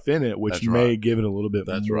stuff. in it, which That's may right. give it a little bit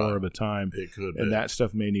That's more right. of a time. It could be. And that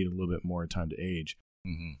stuff may need a little bit more time to age.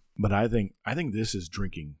 Mm-hmm. But I think this is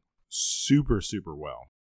drinking super, super well.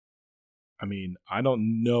 I mean, I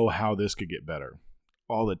don't know how this could get better.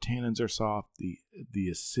 All the tannins are soft. The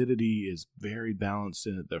acidity is very balanced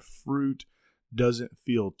in it. The fruit doesn't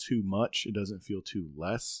feel too much. It doesn't feel too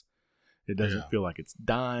less. It doesn't feel like it's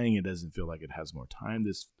dying. It doesn't feel like it has more time.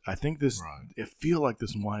 Right. It feel like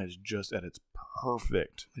this wine is just at its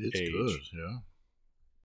perfect It's age. good. Yeah.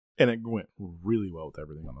 And it went really well with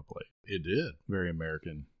everything on the plate. It did. Very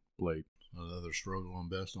American plate. Another struggle on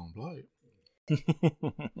best on plate.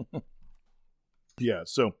 Yeah.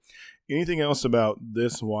 So, anything else about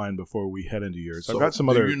this wine before we head into yours? So I've got some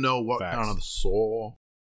other. Do you know what facts. kind of soil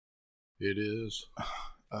it is?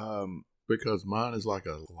 Um, Because mine is like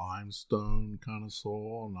a limestone kind of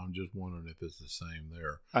soil, and I'm just wondering if it's the same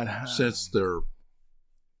there. Since they're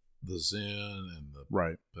the Zen and the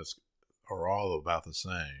right. are all about the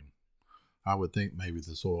same, I would think maybe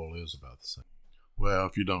the soil is about the same. Well,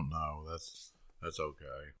 if you don't know, that's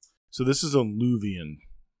okay. So this is alluvian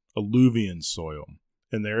soil,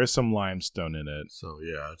 and there is some limestone in it. So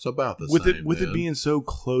yeah, it's about the With same. it being so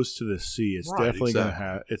close to the sea, it's Right, definitely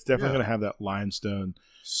exactly. going to have that limestone,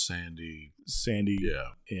 sandy.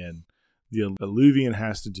 yeah. And the alluvian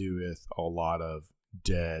has to do with a lot of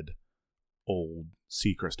dead, old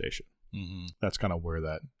sea crustacean. Mm-hmm. That's kind of where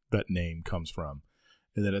that name comes from.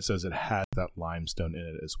 And then it says it has that limestone in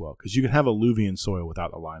it as well, because you can have alluvian soil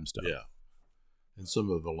without the limestone. Yeah, and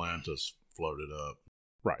some of Atlantis floated up.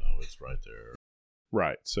 Right. Oh, it's right there.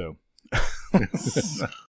 Right. So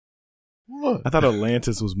What? I thought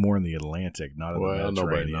Atlantis was more in the Atlantic, not in the Well,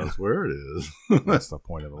 nobody Mediterranean. knows where it is. That's the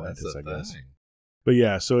point of Atlantis, That's I the guess. thing. But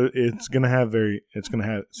yeah, so sounds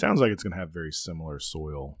like it's gonna have very similar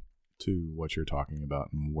soil to what you're talking about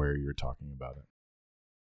and where you're talking about it.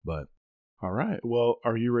 But all right, well,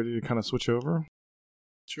 are you ready to kind of switch over?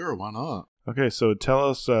 Sure, why not? Okay, so tell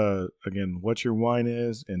us again what your wine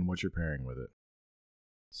is and what you're pairing with it.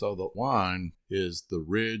 So the wine is the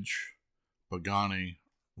Ridge Pagani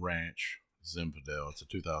Ranch Zinfandel. It's a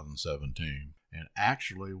 2017. And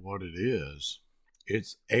actually what it is,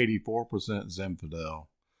 it's 84% Zinfandel,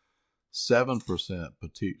 7%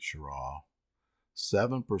 Petit Shiraz,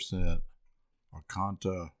 7%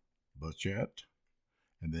 Arcanta Bachet,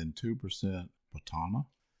 and then 2% Patana.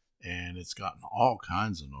 And it's gotten all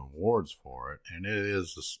kinds of awards for it. And it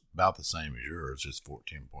is about the same as yours. It's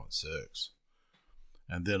 14.6.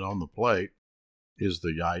 And then on the plate is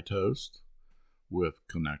the Yai Toast with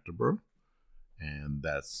Connectabra. And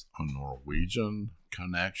that's a Norwegian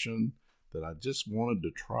connection that I just wanted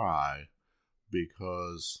to try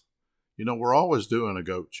because, we're always doing a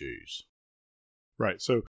goat cheese. Right.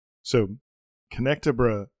 So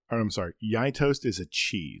Connectabra, Yai Toast is a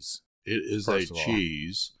cheese. It is First a of all.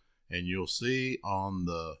 cheese. And you'll see on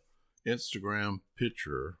the Instagram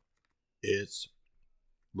picture, it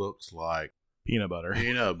looks like Peanut butter.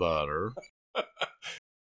 peanut butter.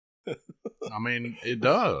 I mean, it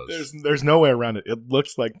does. There's no way around it. It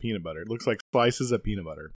looks like peanut butter. It looks like slices of peanut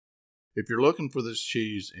butter. If you're looking for this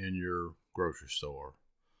cheese in your grocery store,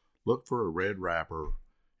 look for a red wrapper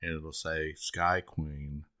and it'll say Sky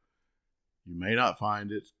Queen. You may not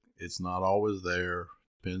find it. It's not always there.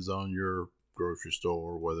 Depends on your grocery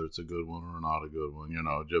store, whether it's a good one or not a good one,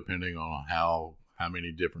 depending on how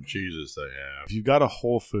many different cheeses they have. If you got a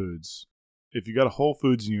Whole Foods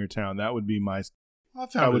in your town, that would be my I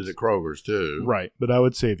found it at Kroger's too. Right. But I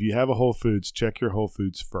would say if you have a Whole Foods, check your Whole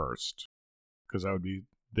Foods first. Because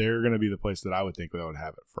they're going to be the place that I would think that would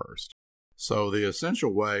have it first. So the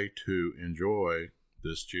essential way to enjoy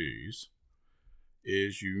this cheese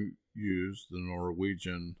is you use the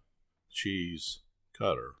Norwegian cheese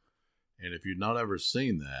cutter. And if you've not ever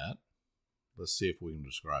seen that, let's see if we can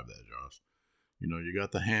describe that, Josh. You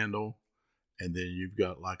got the handle, and then you've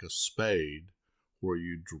got like a spade where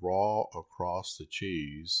you draw across the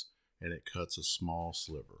cheese and it cuts a small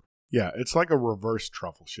sliver. Yeah, it's like a reverse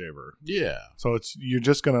truffle shaver. Yeah. So you're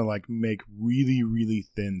just going to like make really, really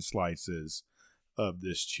thin slices of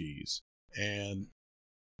this cheese. And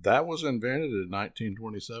that was invented in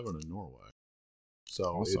 1927 in Norway. So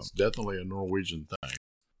awesome. It's definitely a Norwegian thing.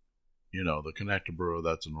 The Knekkebrød,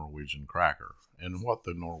 that's a Norwegian cracker. And what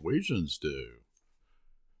the Norwegians do,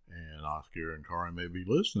 and Oscar and Kari may be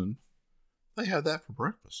listening, they have that for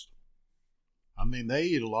breakfast. I mean, they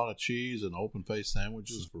eat a lot of cheese and open-faced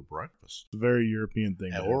sandwiches for breakfast. It's a very European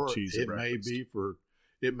thing to have cheese at breakfast.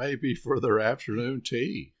 It may be for their afternoon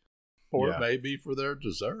tea, or it may be for their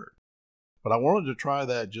dessert. But I wanted to try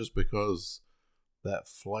that just because that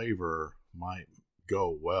flavor might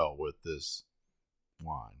go well with this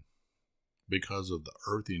wine, because of the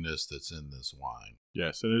earthiness that's in this wine.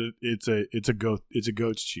 Yes, and it's a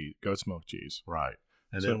goat's cheese, goat smoked cheese, right?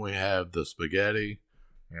 And then we have the spaghetti,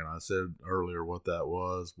 and I said earlier what that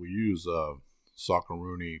was. We use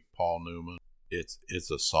Soccaroni Paul Newman. It's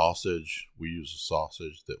a sausage. We use a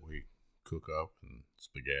sausage that we cook up in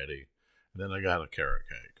spaghetti, and then I got a carrot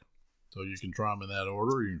cake. So you can try them in that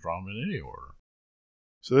order. Or you can try them in any order.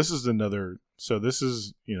 So this is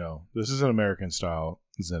this is an American style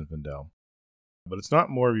Zinfandel. But it's not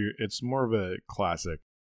it's more of a classic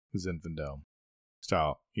Zinfandel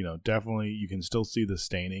style. Definitely you can still see the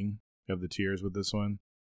staining of the tears with this one.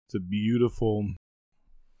 It's a beautiful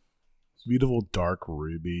dark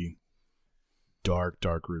ruby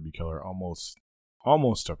color, almost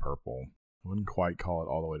a purple. I wouldn't quite call it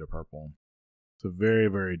all the way to purple. It's a very,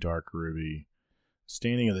 very dark ruby.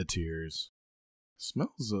 Staining of the tears.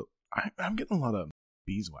 Smells I'm getting a lot of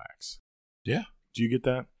beeswax. Yeah. Do you get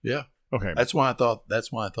that? Yeah. Okay. That's why I thought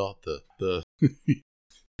the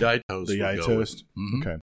Yai Toast. The Yai Toast. Mm-hmm.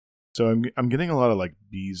 Okay. So I'm getting a lot of like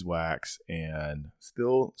beeswax and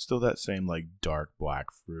still that same like dark black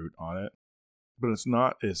fruit on it, but it's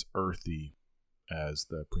not as earthy as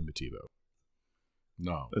the Primitivo.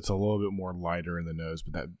 No. It's a little bit more lighter in the nose,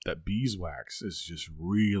 but that beeswax is just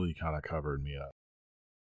really kind of covering me up.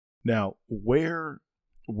 Now, where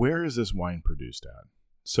is this wine produced at?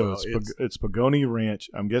 So it's Pagoni Ranch.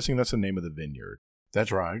 I'm guessing that's the name of the vineyard.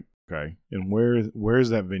 That's right. Okay. And where is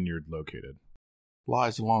that vineyard located?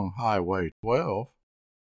 Lies along Highway 12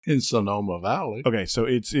 in Sonoma Valley. Okay, so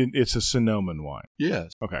it's a Sonoman wine.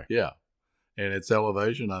 Yes. Okay. Yeah. And its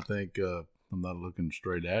elevation, I think, I'm not looking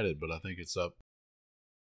straight at it, but I think it's up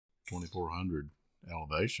 2,400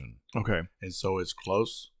 elevation. Okay. And so it's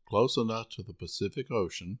close enough to the Pacific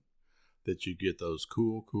Ocean that you get those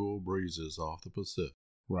cool breezes off the Pacific.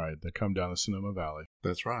 Right, that come down the Sonoma Valley.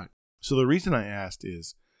 That's right. So the reason I asked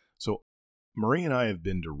is, so Marie and I have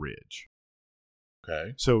been to Ridge.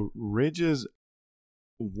 Okay. So Ridge is,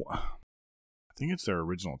 I think it's their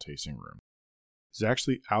original tasting room. It's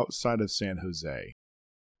actually outside of San Jose.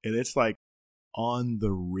 And it's like on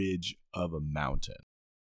the ridge of a mountain.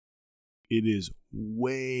 It is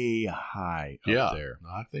way high up there.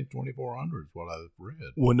 I think 2,400 is what I read.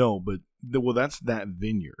 Well, no, but that's that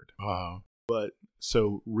vineyard. But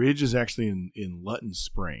so Ridge is actually in Lutton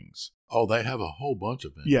Springs. Oh, they have a whole bunch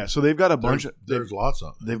of vineyards. Yeah, so they've got a bunch of. There's lots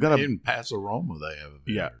of them. They've got in Paso Roma. They have a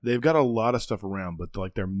vineyard. Yeah, they've got a lot of stuff around, but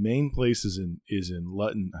like their main place is in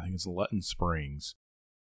Lutton. I think it's Lutton Springs,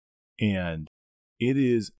 and it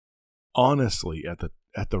is honestly at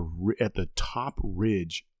the top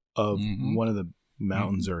ridge of one of the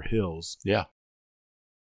mountains or hills. Yeah.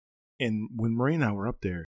 And when Marie and I were up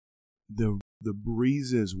there, the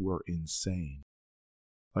breezes were insane.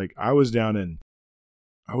 Like I was actually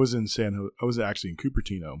in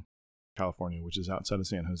Cupertino, California, which is outside of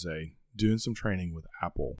San Jose, doing some training with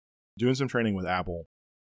Apple.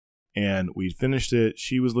 And we finished it.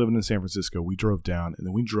 She was living in San Francisco. We drove down and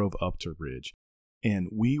then we drove up to Ridge. And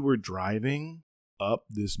we were driving up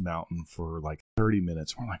this mountain for like 30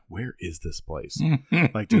 minutes. We're like, where is this place?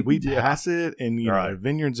 Like, did we pass it? And, there are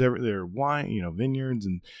vineyards there are wine, vineyards.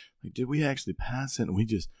 And like, did we actually pass it? And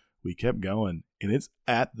we kept going. And it's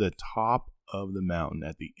at the top of the mountain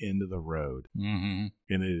at the end of the road. Mm-hmm.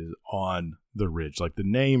 And it is on the ridge. Like the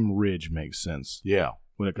name Ridge makes sense. Yeah.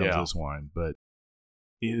 When it comes to this wine. But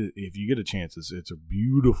if you get a chance, it's a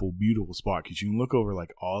beautiful, beautiful spot because you can look over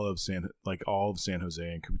like all of San Jose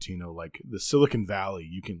and Cupertino, like the Silicon Valley.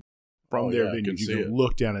 You can from their vineyard, you can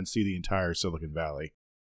look down and see the entire Silicon Valley,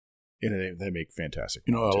 and they make fantastic.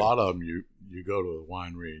 You know, a lot of them you go to a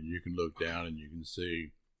winery and you can look down and you can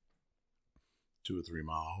see 2 or 3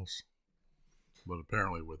 miles, but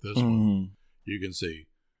apparently with this one, you can see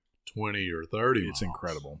 20 or 30 It's miles,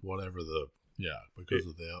 incredible. Whatever because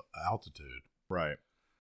of the altitude. Right.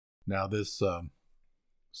 Now this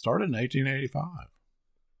started in 1885.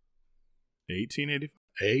 1885?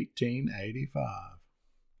 1885.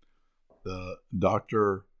 The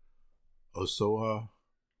Dr. Osoa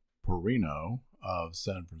Perino of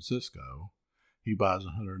San Francisco, he buys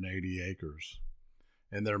 180 acres.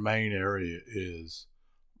 And their main area is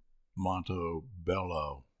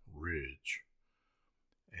Montebello Ridge.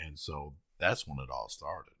 And so that's when it all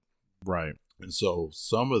started. Right. And so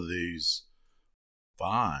some of these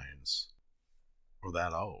vines are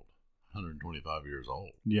that old, 125 years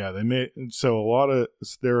old. Yeah,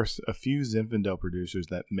 there are a few Zinfandel producers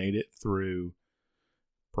that made it through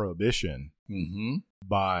Prohibition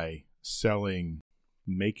by selling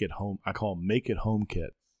make it home. I call them make it home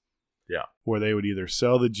kits. Yeah, where they would either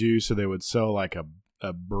sell the juice or they would sell like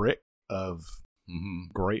a brick of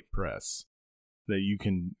grape press that you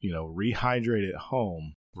can rehydrate at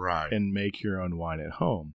home, right, and make your own wine at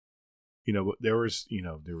home. But there was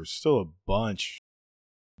still a bunch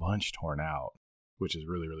torn out, which is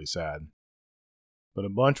really, really sad. But a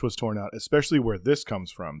bunch was torn out, especially where this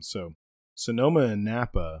comes from. So Sonoma and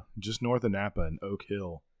Napa, just north of Napa and Oak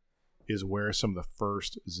Hill, is where some of the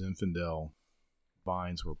first Zinfandel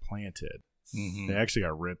vines were planted. They actually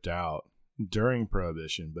got ripped out during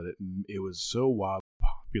Prohibition, but it was so wildly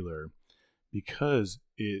popular because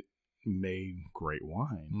it made great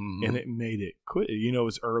wine and it made it quick. It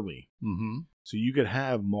was early, so you could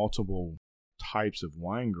have multiple types of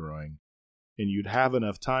wine growing, and you'd have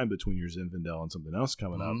enough time between your Zinfandel and something else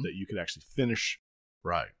coming up that you could actually finish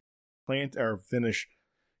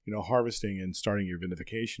harvesting and starting your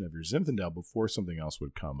vinification of your Zinfandel before something else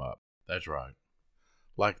would come up. That's right.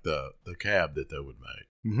 Like the cab that they would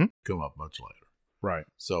make come up much later. Right.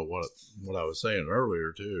 So what I was saying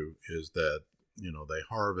earlier too is that they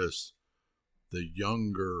harvest the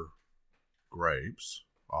younger grapes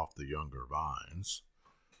off the younger vines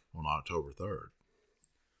on October 3rd.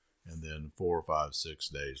 And then 4, 5, 6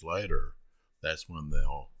 days later, that's when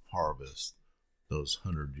they'll harvest those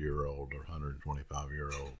 100-year-old or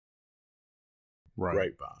 125-year-old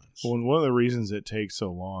grapevines. Well, and one of the reasons it takes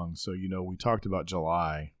so long, so we talked about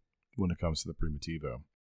July when it comes to the Primitivo.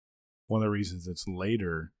 One of the reasons it's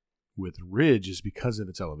later with Ridge is because of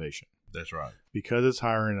its elevation. That's right. Because it's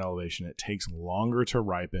higher in elevation, it takes longer to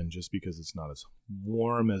ripen just because it's not as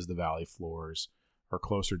warm as the valley floors or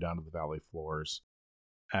closer down to the valley floors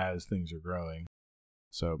as things are growing.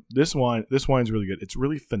 So this wine's really good. It's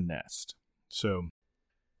really finessed. So,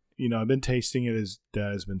 I've been tasting it as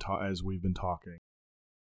Dad has been as we've been talking.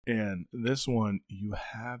 And this one, you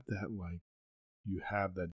have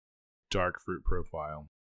that dark fruit profile.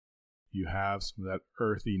 You have some of that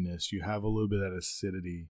earthiness. You have a little bit of that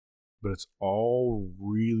acidity, but it's all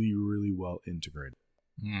really, really well integrated.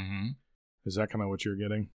 Is that kind of what you're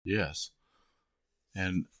getting? Yes.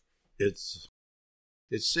 And it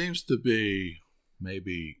seems to be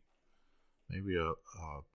maybe a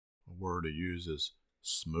word to use is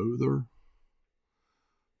smoother,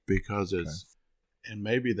 because it's, and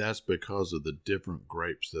maybe that's because of the different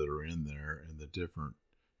grapes that are in there and the different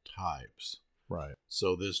types. Right.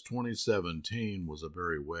 So this 2017 was a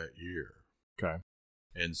very wet year. Okay.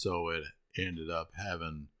 And so it ended up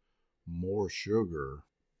having more sugar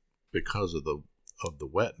because of the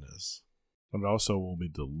wetness. But it also will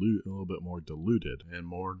be a little bit more diluted. And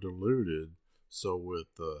more diluted. So with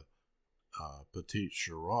the Petite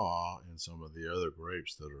Sirah and some of the other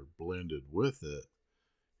grapes that are blended with it,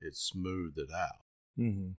 it smoothed it out.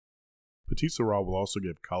 Petite Sirah will also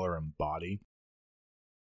give color and body,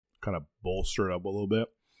 kind of bolster it up a little bit.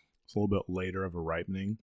 It's a little bit later of a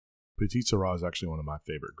ripening. Petite Sirah is actually one of my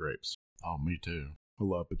favorite grapes. Oh, me too. I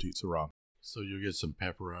love Petite Sirah. So you'll get some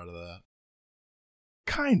pepper out of that?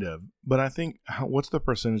 Kind of, but I think, what's the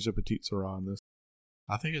percentage of Petite Sirah in this?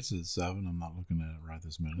 I think it's at 7. I'm not looking at it right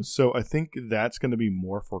this minute. So I think that's going to be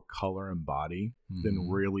more for color and body than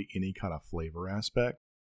really any kind of flavor aspect.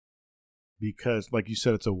 Because, like you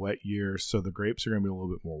said, it's a wet year, so the grapes are going to be a little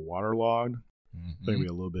bit more waterlogged. They're going to be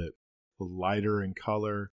a little bit lighter in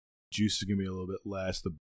color. Juice is going to be a little bit less.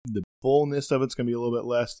 The fullness of it's going to be a little bit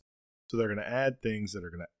less. So they're going to add things that are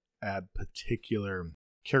going to add particular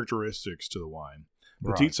characteristics to the wine.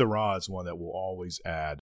 Petite Sirah is one that will always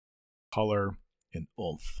add color and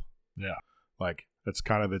oomph. Yeah. Like, that's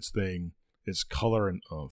kind of its thing. It's color and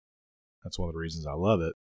oomph. That's one of the reasons I love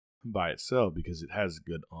it by itself, because it has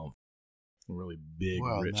good oomph. A really big,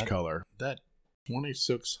 rich color. That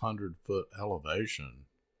 2,600 foot elevation,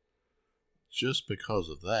 just because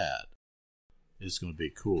of that, is going to be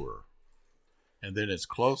cooler. And then it's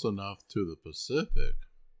close enough to the Pacific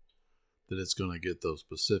that it's going to get those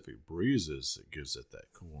Pacific breezes that gives it that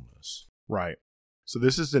coolness. Right. So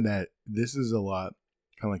this is a lot,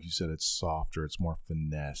 kind of like you said, it's softer, it's more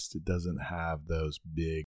finessed. It doesn't have those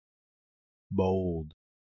big, bold,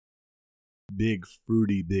 big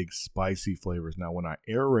fruity, big spicy flavors. Now, when I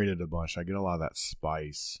aerate it a bunch, I get a lot of that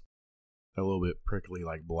spice, a little bit prickly,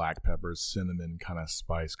 like black peppers, cinnamon kind of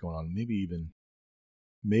spice going on.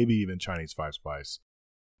 Maybe even Chinese 5 spice.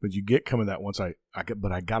 But you get some of that once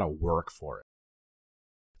but I gotta work for it.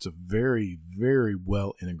 It's a very, very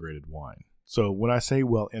well integrated wine. So when I say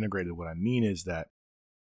well integrated, what I mean is that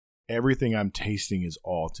everything I'm tasting is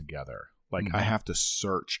all together. Like, I have to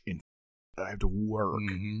search and I have to work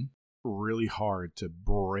really hard to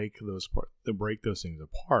break those things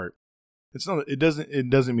apart. It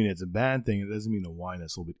doesn't mean it's a bad thing. It doesn't mean a wine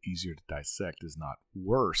that's a little bit easier to dissect is not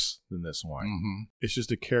worse than this wine. It's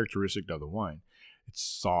just a characteristic of the wine. It's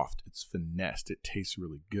soft, it's finessed, it tastes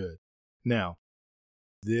really good. Now,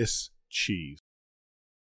 this cheese.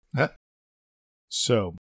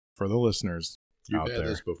 So, for the listeners You've out had there,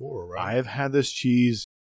 this before, right? I have had this cheese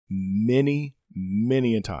many,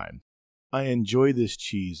 many a time. I enjoy this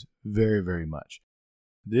cheese very, very much.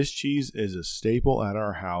 This cheese is a staple at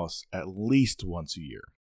our house at least once a year,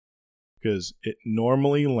 because it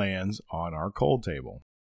normally lands on our cold table,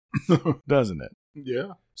 doesn't it?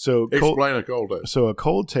 Yeah. So explain a cold table. So a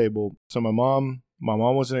cold table. So my mom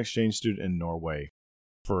was an exchange student in Norway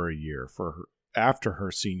for a year after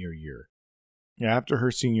her senior year. After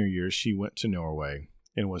her senior year, she went to Norway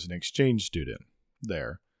and was an exchange student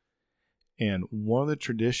there. And one of the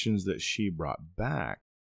traditions that she brought back,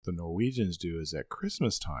 the Norwegians do, is at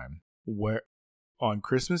Christmas time, where on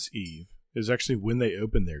Christmas Eve is actually when they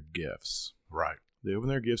open their gifts. Right. They open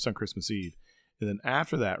their gifts on Christmas Eve. And then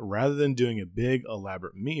after that, rather than doing a big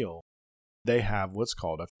elaborate meal, they have what's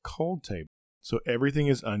called a cold table. So everything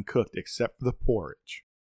is uncooked except for the porridge.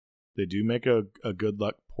 They do make a good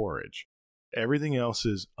luck porridge. Everything else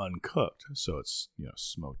is uncooked. So it's,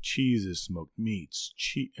 smoked cheeses, smoked meats,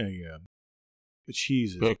 cheeses,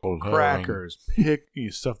 pickled crackers,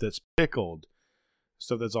 stuff that's pickled,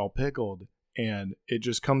 stuff that's all pickled. And it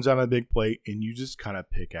just comes out on a big plate and you just kind of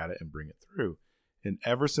pick at it and bring it through. And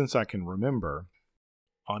ever since I can remember,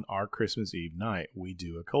 on our Christmas Eve night, we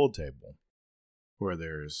do a cold table where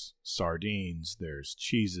there's sardines, there's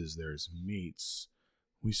cheeses, there's meats.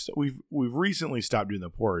 We've recently stopped doing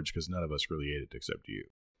the porridge because none of us really ate it except you.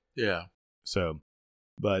 Yeah. So,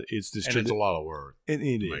 but it's this. And it's a lot of work. It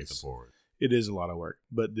is. Make the porridge. It is a lot of work.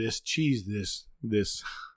 But this cheese, this,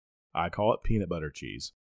 I call it peanut butter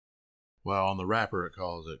cheese. Well, on the wrapper it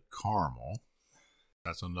calls it caramel.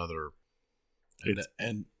 That's another.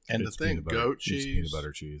 And the thing, goat cheese, it's peanut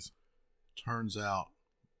butter cheese, turns out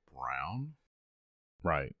brown.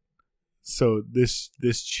 Right. So this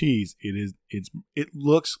cheese, it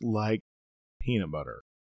looks like peanut butter,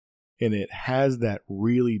 and it has that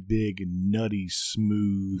really big, nutty,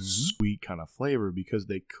 smooth, sweet kind of flavor because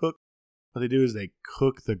they cook. What they do is they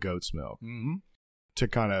cook the goat's milk to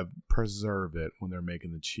kind of preserve it when they're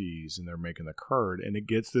making the cheese and they're making the curd, and it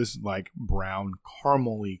gets this like brown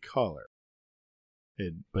caramely color.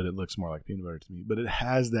 But it looks more like peanut butter to me. But it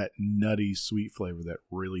has that nutty, sweet flavor that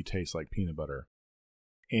really tastes like peanut butter.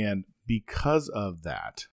 And because of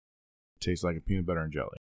that, it tastes like a peanut butter and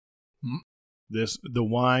jelly. The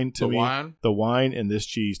wine and this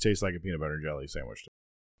cheese tastes like a peanut butter and jelly sandwich.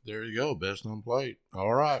 There you go. Best on plate.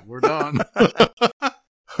 All right, we're done.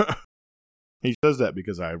 He says that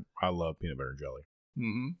because I love peanut butter and jelly.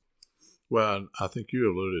 Well, I think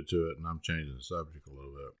you alluded to it, and I'm changing the subject a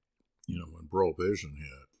little bit. When Prohibition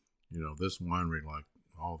hit, this winery, like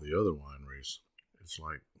all the other wineries, it's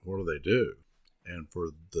like, what do they do? And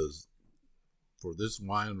for this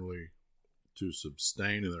winery to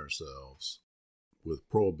sustain themselves with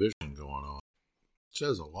Prohibition going on, it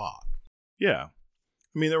says a lot. Yeah.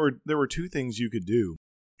 I mean, there were two things you could do,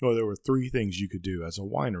 or there were three things you could do as a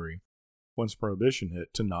winery once Prohibition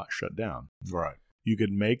hit to not shut down. Right. You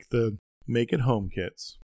could make it home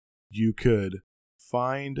kits. You could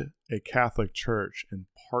find a Catholic church and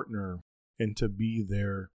partner and to be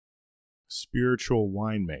their spiritual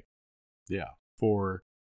winemaker. Yeah. For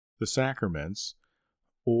the sacraments,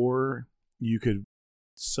 or you could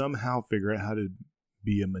somehow figure out how to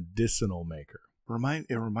be a medicinal maker.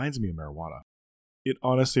 It reminds me of marijuana. It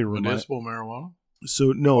honestly reminds. Medicinal marijuana?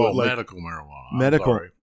 So no, like medical marijuana. medical. I'm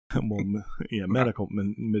sorry. Well, yeah,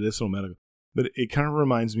 medicinal medical. But it kind of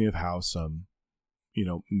reminds me of how some,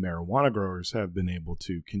 marijuana growers have been able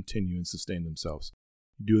to continue and sustain themselves,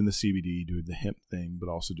 doing the CBD, doing the hemp thing, but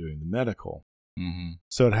also doing the medical. Mm-hmm.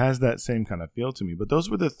 So it has that same kind of feel to me. But those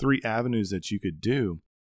were the 3 avenues that you could do.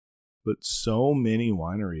 But so many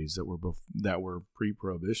wineries that were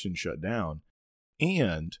pre-prohibition shut down.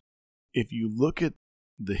 And if you look at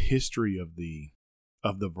the history of the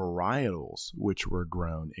varietals which were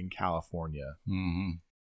grown in California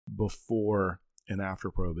before and after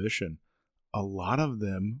prohibition, a lot of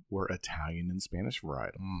them were Italian and Spanish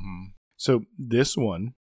varietal. Mm-hmm. So this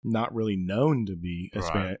one, not really known to be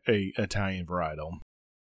Right. a Italian varietal,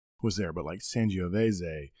 was there, but like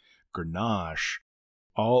Sangiovese, Grenache,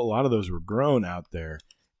 a lot of those were grown out there.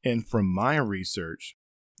 And from my research,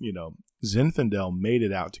 Zinfandel made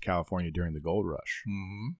it out to California during the gold rush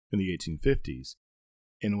in the 1850s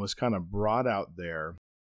and was kind of brought out there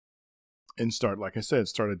and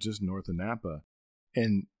started just north of Napa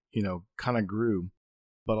and, kind of grew.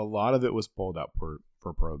 But a lot of it was pulled out for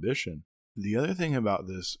prohibition. The other thing about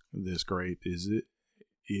this grape is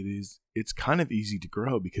it's kind of easy to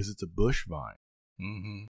grow because it's a bush vine.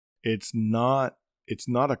 Mm-hmm. It's not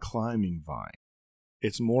a climbing vine.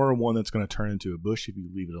 It's more one that's going to turn into a bush if you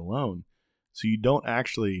leave it alone. So you don't have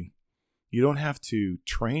to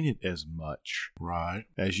train it as much Right.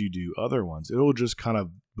 as you do other ones. It'll just kind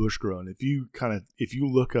of bush grow. And if you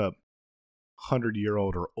look up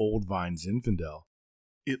 100-year-old or old vine Zinfandel,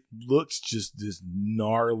 it looks just this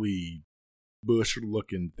gnarly bush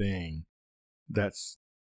looking thing that's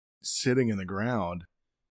sitting in the ground,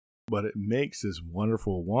 but it makes this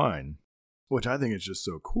wonderful wine, which I think is just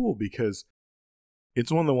so cool because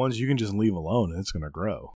it's one of the ones you can just leave alone and it's going to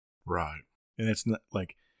grow. Right. And it's not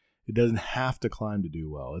like it doesn't have to climb to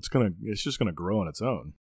do well. It's just going to grow on its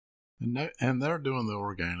own. And they're doing the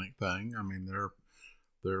organic thing. I mean,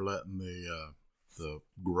 they're letting the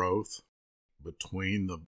growth between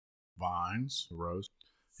the vines, The rows.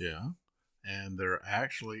 yeah, and they're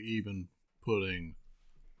actually even putting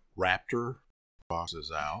raptor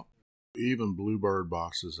boxes out, even bluebird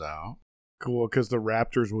boxes out. Cool, because the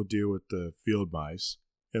raptors will deal with the field mice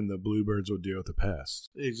and the bluebirds will deal with the pests.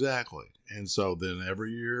 Exactly. And so then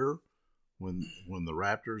every year when the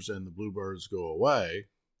raptors and the bluebirds go away,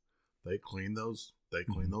 they clean those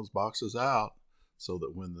boxes out so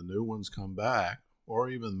that when the new ones come back, or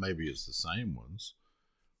even maybe it's the same ones,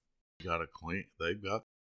 they've got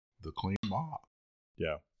the clean box.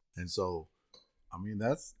 Yeah. And so I mean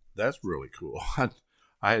that's really cool.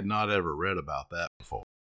 I had not ever read about that before.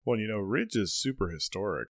 Well, Ridge is super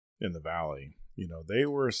historic in the valley. They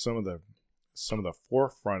were some of the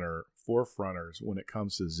forerunners when it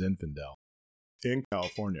comes to Zinfandel in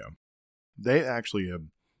California. They actually have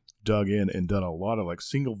dug in and done a lot of like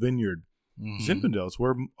single vineyard Zinfandels,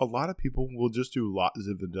 where a lot of people will just do lot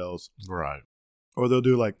Zinfandels, right? Or they'll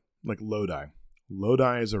do like Lodi.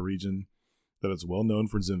 Lodi is a region that is well known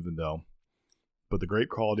for Zinfandel, but the great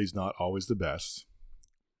quality is not always the best.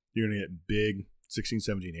 You're gonna get big 16,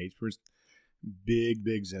 17 acres, big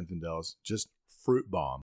Zinfandels, just fruit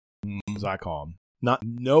bomb, as I call them. Not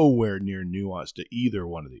nowhere near nuanced to either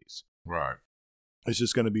one of these. Right. It's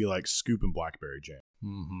just going to be like scooping blackberry jam.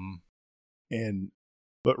 Mm-hmm.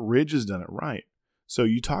 But Ridge has done it right. So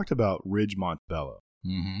you talked about Ridge Montebello.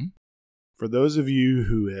 Mm-hmm. For those of you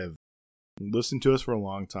who have listened to us for a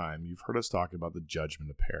long time, you've heard us talk about the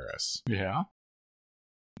Judgment of Paris. Yeah.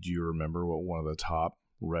 Do you remember what one of the top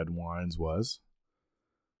red wines was?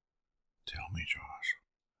 Tell me, Josh.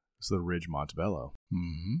 It's the Ridge Montebello.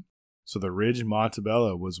 Mm-hmm. So the Ridge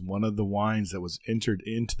Montebello was one of the wines that was entered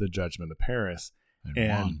into the Judgment of Paris.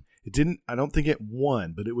 And won. It didn't, I don't think it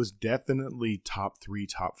won, but it was definitely top 3,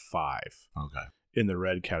 top 5. Okay. In the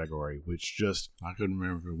red category, which I couldn't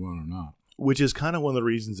remember if it won or not. Which is kind of one of the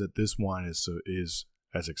reasons that this wine is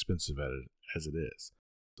as expensive as it is.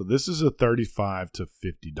 So this is a $35 to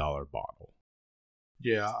 $50 bottle.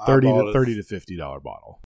 Yeah, $30 to $50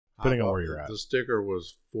 bottle, depending on where you're at. The sticker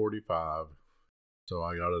was $45, so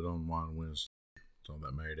I got it on Wine Wednesday, so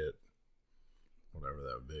that made it whatever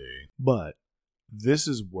that would be. But this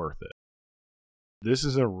is worth it. This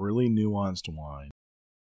is a really nuanced wine.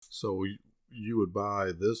 So you would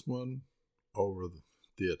buy this one over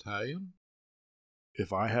the Italian?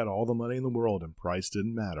 If I had all the money in the world and price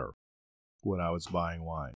didn't matter when I was buying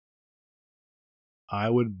wine, I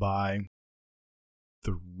would buy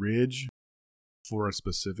the Ridge for a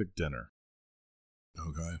specific dinner.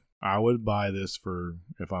 Okay. I would buy this for,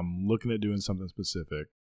 if I'm looking at doing something specific,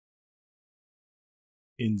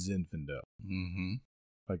 in Zinfandel. Mm-hmm.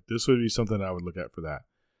 Like, this would be something I would look at for that.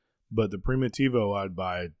 But the Primitivo I'd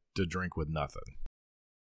buy to drink with nothing.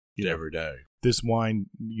 Every day. This wine,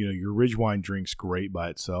 your Ridge wine drinks great by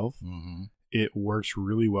itself. Mm-hmm. It works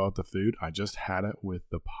really well with the food. I just had it with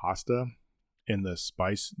the pasta, and the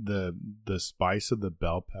spice, the spice of the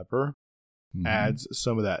bell pepper adds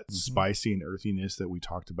some of that spicy and earthiness that we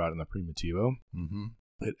talked about in the Primitivo. Mm-hmm.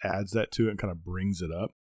 It adds that to it and kind of brings it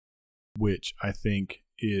up, which I think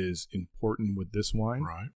is important with this wine.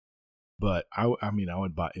 Right. But I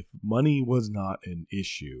would buy, if money was not an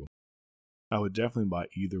issue, I would definitely buy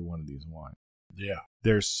either one of these wines. Yeah.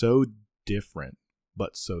 They're so different,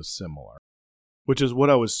 but so similar, which is what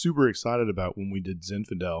I was super excited about when we did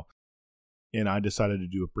Zinfandel, and I decided to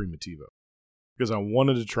do a Primitivo because I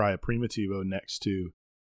wanted to try a Primitivo next to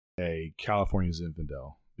a California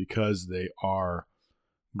Zinfandel because they are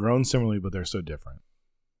grown similarly, but they're so different.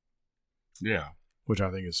 Yeah. Which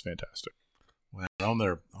I think is fantastic. Well, on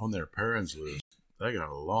their pairings list, they got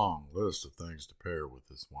a long list of things to pair with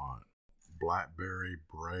this wine. Blackberry,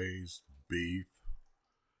 braised, beef,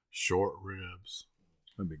 short ribs.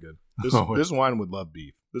 That'd be good. This wine would love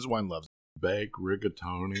beef. This wine loves baked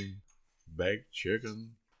rigatoni, baked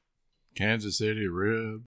chicken, Kansas City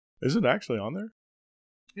rib. Is it actually on there?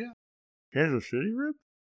 Yeah. Kansas City rib?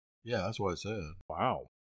 Yeah, that's what it said. Wow.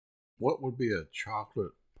 What would be a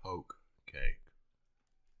chocolate poke cake?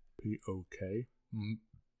 P-O-K?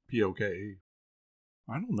 P-O-K-E.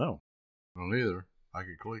 I don't know. I don't either. I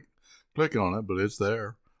could click on it, but it's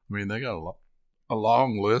there. I mean, they got a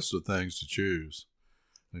long list of things to choose.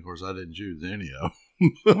 And of course, I didn't choose any of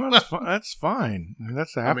them. Well, that's fine. I mean,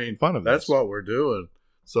 that's the fun of this. That's what we're doing.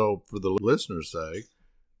 So, for the listeners' sake,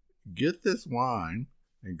 get this wine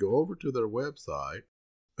and go over to their website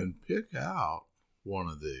and pick out one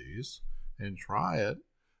of these and try it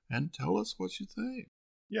and tell us what you think.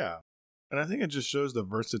 Yeah. And I think it just shows the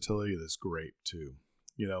versatility of this grape, too.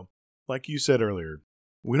 Like you said earlier,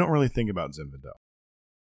 we don't really think about Zinfandel.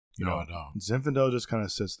 I don't. Zinfandel just kind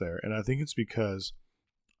of sits there. And I think it's because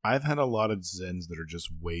I've had a lot of Zins that are just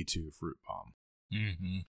way too fruit bomb.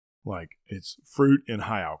 Mm-hmm. Like, it's fruit and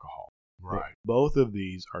high alcohol. Right. But both of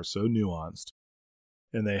these are so nuanced,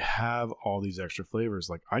 and they have all these extra flavors.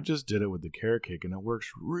 Like, I just did it with the carrot cake, and it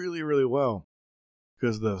works really, really well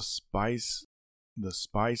because the spice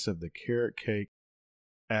of the carrot cake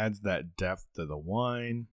adds that depth to the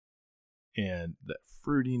wine, and that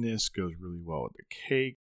fruitiness goes really well with the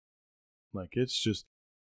cake. Like, it's just,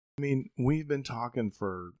 I mean, we've been talking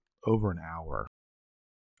for over an hour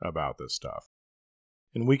about this stuff,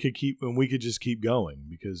 and we could just keep going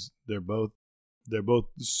because they're both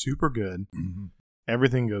super good. Mm-hmm.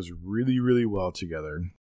 Everything goes really, really well together.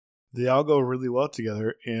 They all go really well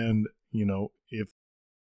together, and if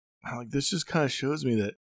like, this just kind of shows me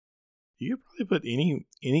that you could probably put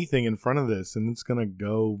anything in front of this, and it's gonna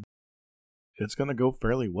go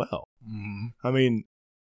fairly well. Mm-hmm. I mean,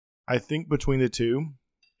 I think between the two,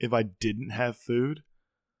 if I didn't have food,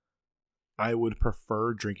 I would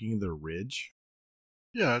prefer drinking the Ridge.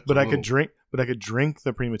 Yeah, but I could drink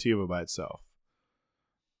the Primitivo by itself.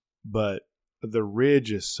 But the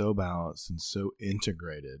Ridge is so balanced and so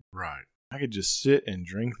integrated. Right. I could just sit and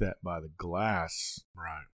drink that by the glass.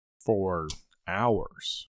 Right. For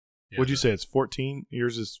hours. Yeah, Would you say it's 14?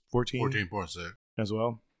 Yours is 14? 14.6 as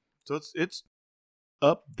well. So it's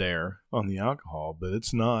up there on the alcohol, but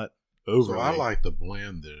it's not over. So I like the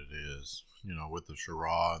blend that it is, with the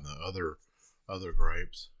Shiraz and the other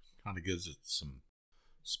grapes. Kind of gives it some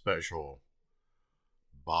special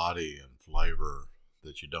body and flavor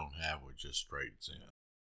that you don't have with just straight Zin.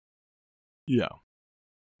 Yeah.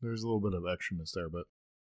 There's a little bit of extraness there, but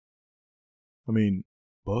I mean,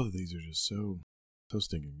 both of these are just so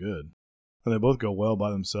stinking good. And they both go well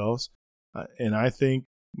by themselves. And I think,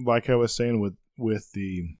 like I was saying with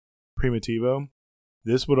the Primitivo,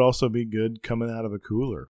 this would also be good coming out of a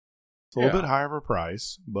cooler. It's a little bit higher of a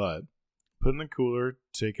price, but put in a cooler,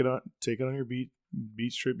 take it on your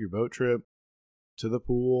beach trip, your boat trip, to the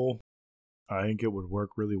pool. I think it would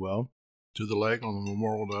work really well. To the lake on the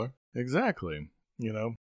Memorial Day. Exactly.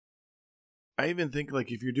 I even think,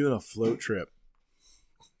 like, if you're doing a float trip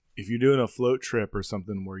or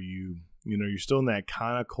something where you're still in that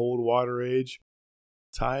kind of cold water age,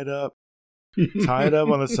 tie it up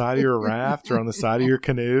on the side of your raft or on the side of your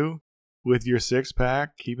canoe with your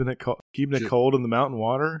 6-pack, keeping it cold in the mountain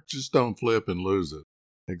water. Just don't flip and lose it.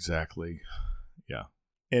 Exactly. Yeah.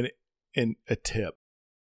 And a tip.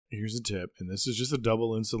 Here's a tip, and this is just a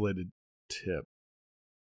double insulated tip.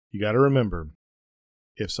 You got to remember,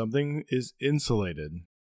 if something is insulated,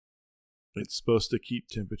 it's supposed to keep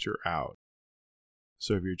temperature out.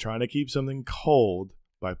 So if you're trying to keep something cold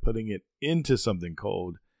by putting it into something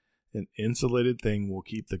cold, an insulated thing will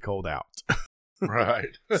keep the cold out.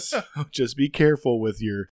 Right. So just be careful with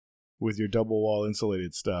your double wall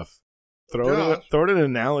insulated stuff. Throw it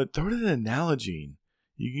in Nalgene.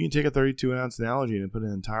 You can take a 32-ounce Nalgene and put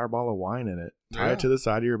an entire bottle of wine in it. Tie it to the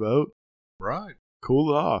side of your boat. Right.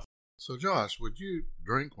 Cool it off. So, Josh, would you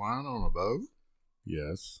drink wine on a boat?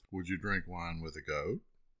 Yes. Would you drink wine with a goat?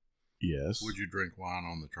 Yes. Would you drink wine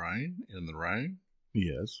on the train in the rain?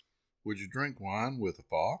 Yes. Would you drink wine with a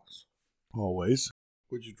fox? Always.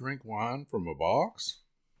 Would you drink wine from a box?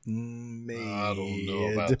 Maybe. I don't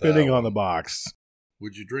know about depending that on the one. box.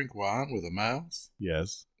 Would you drink wine with a mouse?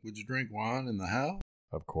 Yes. Would you drink wine in the house?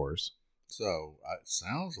 Of course. So, it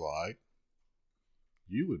sounds like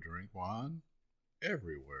you would drink wine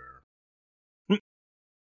everywhere.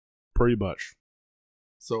 Pretty much.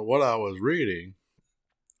 So, what I was reading,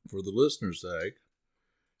 for the listener's sake,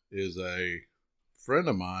 is a friend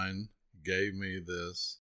of mine gave me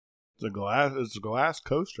this. It's a glass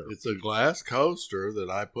coaster. It's a glass coaster that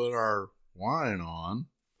I put our wine on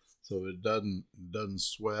so it doesn't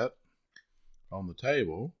sweat on the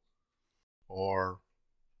table. Or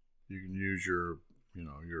you can use your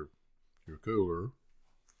cooler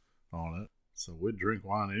on it. So we'd drink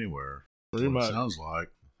wine anywhere. Pretty much. It sounds like.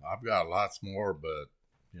 I've got lots more, but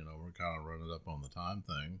we're kind of running up on the time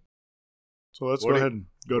thing. So let's go ahead and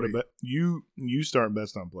go to bed. You start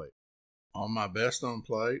best on plate. On my best on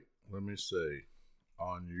plate, let me see.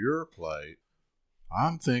 On your plate,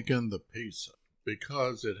 I'm thinking the pizza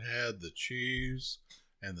because it had the cheese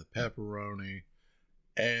and the pepperoni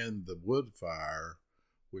and the wood fire,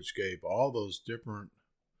 which gave all those different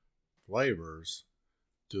flavors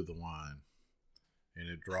to the wine. And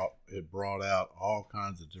it brought out all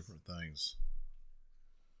kinds of different things.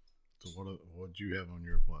 So what do you have on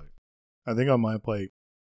your plate? I think on my plate,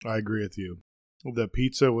 I agree with you. The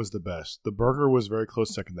pizza was the best. The burger was very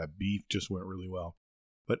close second. That beef just went really well.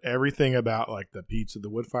 But everything about like the pizza, the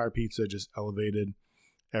wood fire pizza just elevated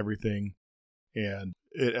everything. And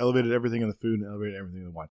it elevated everything in the food and elevated everything in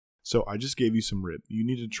the wine. So I just gave you some rib. You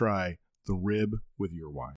need to try the rib with your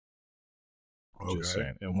wine. Okay. Just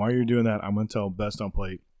saying. And while you're doing that, I'm going to tell best on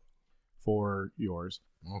plate for yours.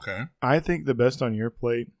 Okay. I think the best pairing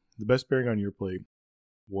on your plate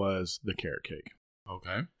was the carrot cake.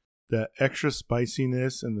 Okay. The extra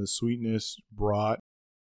spiciness and the sweetness brought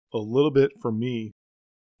a little bit for me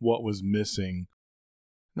what was missing.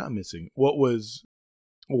 Not missing. What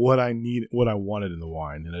I wanted in the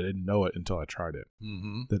wine, and I didn't know it until I tried it.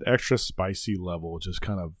 Mm-hmm. That extra spicy level just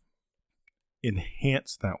kind of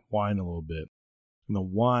enhanced that wine a little bit. And the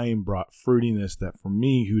wine brought fruitiness that for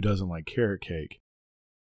me, who doesn't like carrot cake,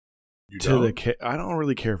 I don't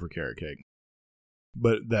really care for carrot cake.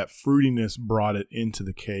 But that fruitiness brought it into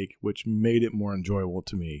the cake, which made it more enjoyable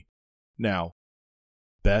to me. Now,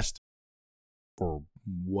 best for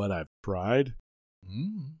what I've tried,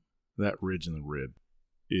 that ridge in the rib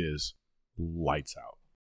is lights out.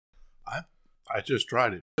 I just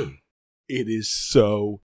tried it too. It is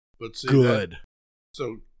so good.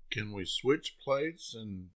 So can we switch plates?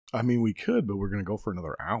 And I mean, we could, but we're going to go for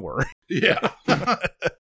another hour. Yeah.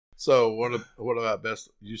 So what about best?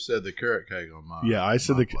 You said the carrot cake on mine. Yeah, I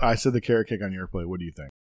said the carrot cake on your plate. What do you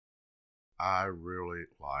think? I really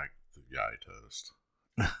like the Yai toast.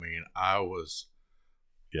 I mean, I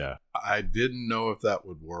didn't know if that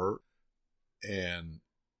would work, and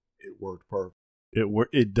it worked perfect.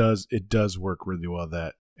 It does work really well.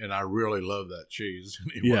 And I really love that cheese.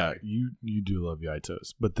 Anyway. Yeah, you do love Yai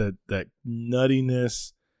toast, but that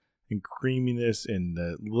nuttiness and creaminess and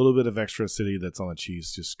the little bit of extra acidity that's on the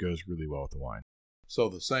cheese just goes really well with the wine. So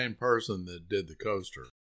the same person that did the coaster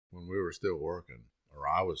when we were still working, or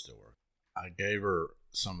I was still working, I gave her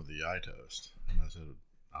some of the Yai toast, and I said,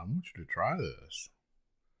 I want you to try this.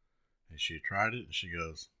 And she tried it, and she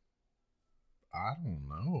goes, I don't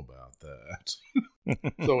know about that.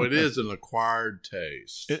 So it is an acquired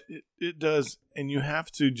taste. It does, and you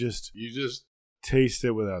have to just taste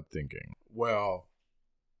it without thinking. Well,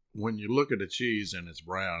 when you look at the cheese and it's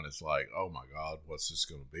brown, it's like, oh my God, what's this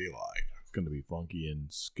going to be like? It's going to be funky and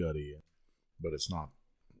scuddy. But it's not.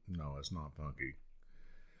 No, it's not funky.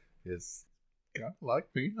 It's kind of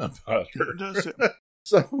like peanut butter. It does.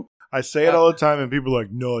 So I say it all the time, and people are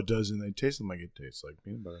like, no, it doesn't. They taste like it tastes like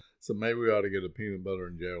peanut butter. So maybe we ought to get a peanut butter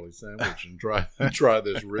and jelly sandwich and try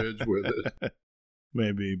this ridge with it.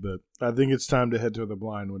 Maybe, but I think it's time to head to the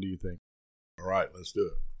blind. What do you think? All right, let's do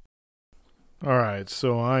it. All right,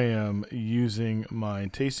 so I am using my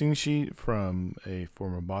tasting sheet from a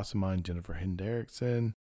former boss of mine, Jennifer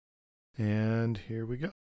Hendrickson, and here we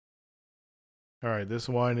go. All right, this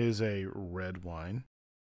wine is a red wine.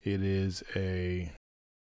 It is a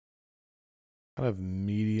kind of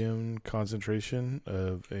medium concentration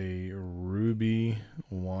of a ruby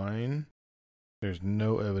wine. There's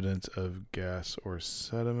no evidence of gas or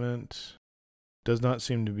sediment. Does not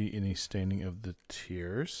seem to be any staining of the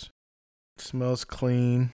tears. Smells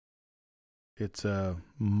clean. It's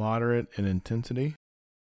moderate in intensity.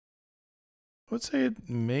 I would say it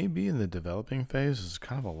may be in the developing phase. There's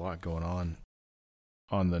kind of a lot going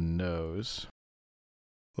on the nose.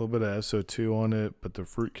 A little bit of SO2 on it, but the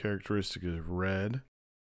fruit characteristic is red.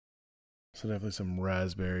 So definitely some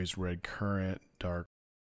raspberries, red currant, dark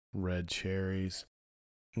red cherries.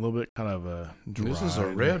 A little bit kind of a dried. This is a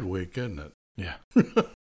red week, isn't it? Yeah.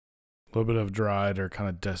 A little bit of dried or kind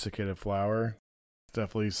of desiccated flour.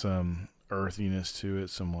 Definitely some earthiness to it,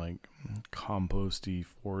 some like composty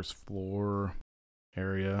forest floor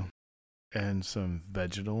area, and some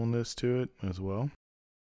vegetalness to it as well.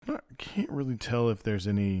 I can't really tell if there's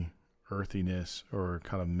any earthiness or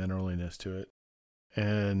kind of mineraliness to it.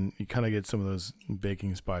 And you kind of get some of those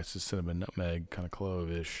baking spices, cinnamon, nutmeg, kind of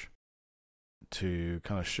clove-ish, to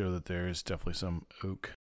kind of show that there is definitely some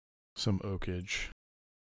oakage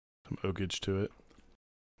to it.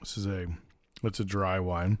 It's a dry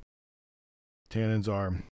wine. Tannins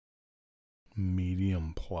are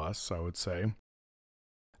medium plus, I would say.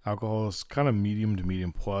 Alcohol is kind of medium to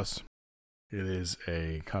medium plus. It is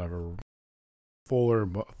a kind of a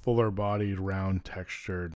fuller bodied, round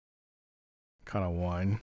textured kind of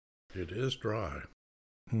wine. It is dry.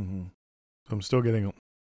 Mm-hmm. I'm still getting,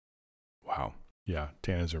 wow. Yeah,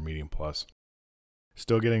 tannins are medium plus.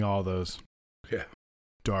 Still getting all those. Yeah.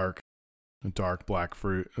 Dark black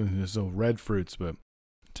fruit. There's no red fruits, but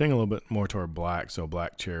taking a little bit more toward black. So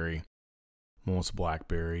black cherry, almost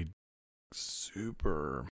blackberry,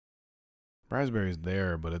 super raspberry's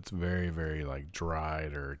there, but it's very, very like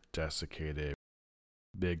dried or desiccated.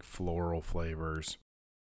 Big floral flavors,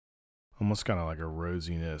 almost kind of like a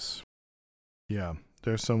rosiness. Yeah,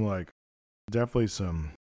 there's some like definitely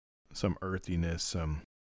some earthiness, some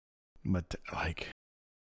like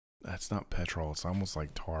that's not petrol. It's almost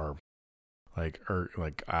like tar. Like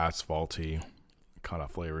asphalty kind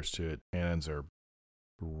of flavors to it. Tannins are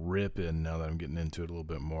ripping now that I'm getting into it a little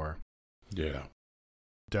bit more. Yeah.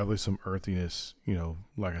 Definitely some earthiness. You know,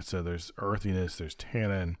 like I said, there's earthiness, there's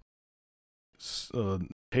tannin.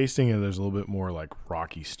 Tasting it, there's a little bit more like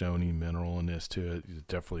rocky, stony mineralness to it.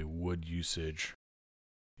 Definitely wood usage.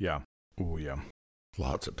 Yeah. Oh, yeah.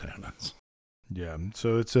 Lots of tannins. Yeah.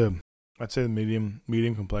 So I'd say the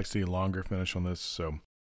medium complexity, longer finish on this. So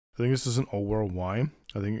I think this is an old world wine.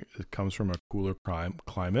 I think it comes from a cooler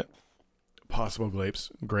climate. Possible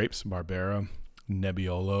grapes, Barbera,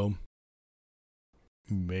 Nebbiolo.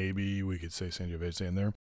 Maybe we could say Sangiovese in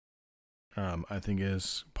there. I think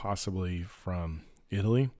is possibly from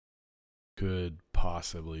Italy. Could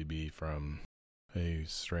possibly be from a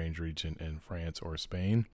strange region in France or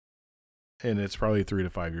Spain. And it's probably 3 to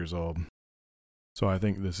 5 years old. So I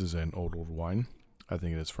think this is an old wine. I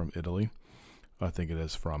think it is from Italy. I think it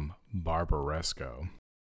is from Barbaresco.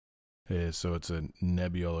 So it's a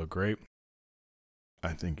Nebbiolo grape.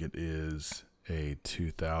 I think it is a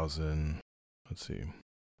 2000, let's see.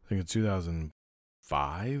 I think it's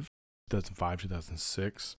 2005,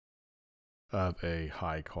 2006 of a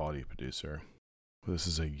high quality producer. This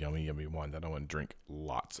is a yummy, yummy wine that I want to drink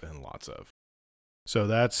lots and lots of. So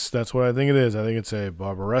that's what I think it is. I think it's a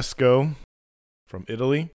Barbaresco from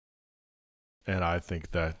Italy. And I think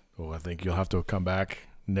you'll have to come back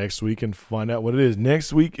next week and find out what it is.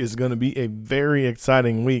 Next week is going to be a very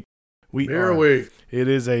exciting week. Beer week. It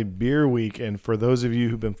is a beer week. And for those of you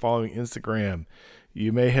who've been following Instagram,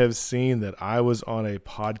 you may have seen that I was on a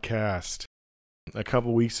podcast a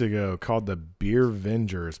couple weeks ago called the Beer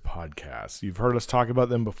Vengers podcast. You've heard us talk about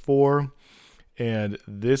them before. And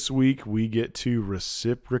this week we get to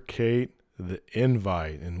reciprocate the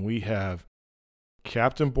invite. And we have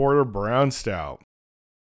Captain Porter Brown Stout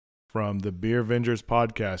from the Beer Vengers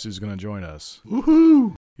podcast who's going to join us.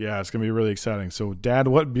 Woohoo! Yeah, it's going to be really exciting. So, Dad,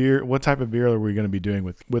 what type of beer are we going to be doing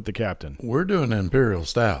with the Captain? We're doing Imperial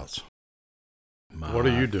Stouts. What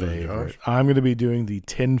are you doing, favorite. Josh? I'm going to be doing the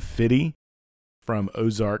 1050 from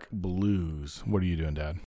Ozark Blues. What are you doing,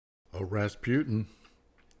 Dad? A Rasputin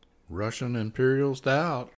Russian Imperial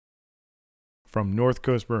Stout. From North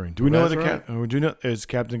Coast Brewing. Do we know the Captain? Is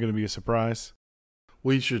Captain going to be a surprise?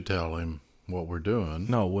 We should tell him what we're doing.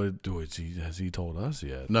 No, has he told us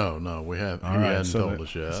yet? No, we haven't. All He right, hasn't told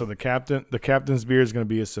us yet. So the captain's beer is going to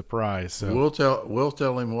be a surprise. So we'll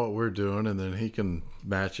tell him what we're doing, and then he can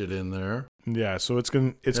match it in there. Yeah, so it's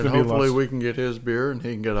gonna be hopefully we can get his beer and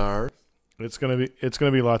he can get ours. It's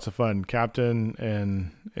gonna be lots of fun. Captain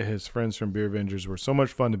and his friends from Beer Avengers were so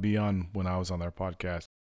much fun to be on when I was on their podcast.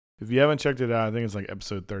 If you haven't checked it out, I think it's like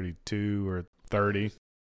episode 32 or 30,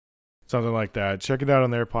 something like that. Check it out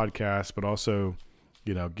on their podcast, but also,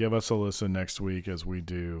 give us a listen next week as we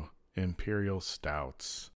do Imperial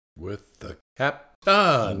Stouts with the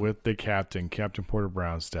captain. With the Captain Porter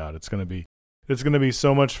Brown Stout. It's gonna be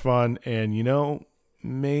so much fun, and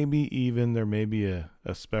maybe there may be a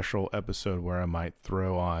special episode where I might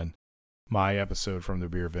throw on my episode from the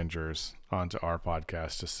Beer Avengers onto our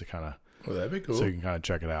podcast just to kind of. Well, that'd be cool. So you can kind of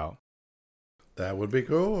check it out. That would be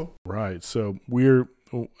cool. Right. So we're,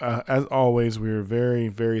 as always, we're very,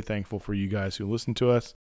 very thankful for you guys who listen to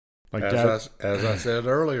us. As I said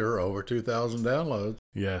earlier, over 2,000 downloads.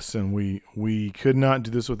 Yes, and we could not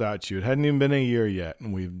do this without you. It hadn't even been a year yet,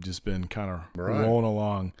 and we've just been kind of rolling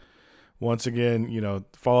along. Once again,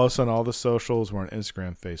 follow us on all the socials. We're on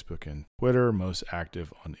Instagram, Facebook, and Twitter. Most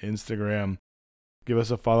active on Instagram. Give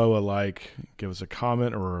us a follow, a like, give us a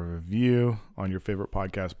comment or a review on your favorite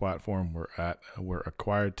podcast platform. We're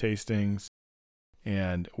Acquired Tastings,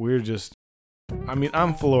 and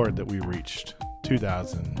I'm floored that we reached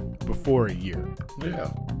 2,000 before a year.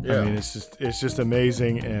 Yeah. I mean, it's just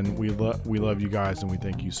amazing, and we love you guys, and we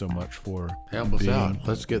thank you so much for help us out.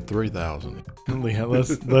 Let's get 3,000. Yeah,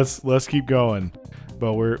 let's keep going.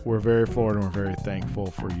 But we're very floored, and we're very thankful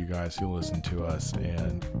for you guys who listen to us.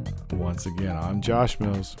 And once again, I'm Josh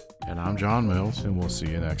Mills, and I'm John Mills, and we'll see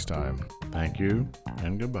you next time. Thank you,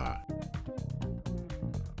 and goodbye.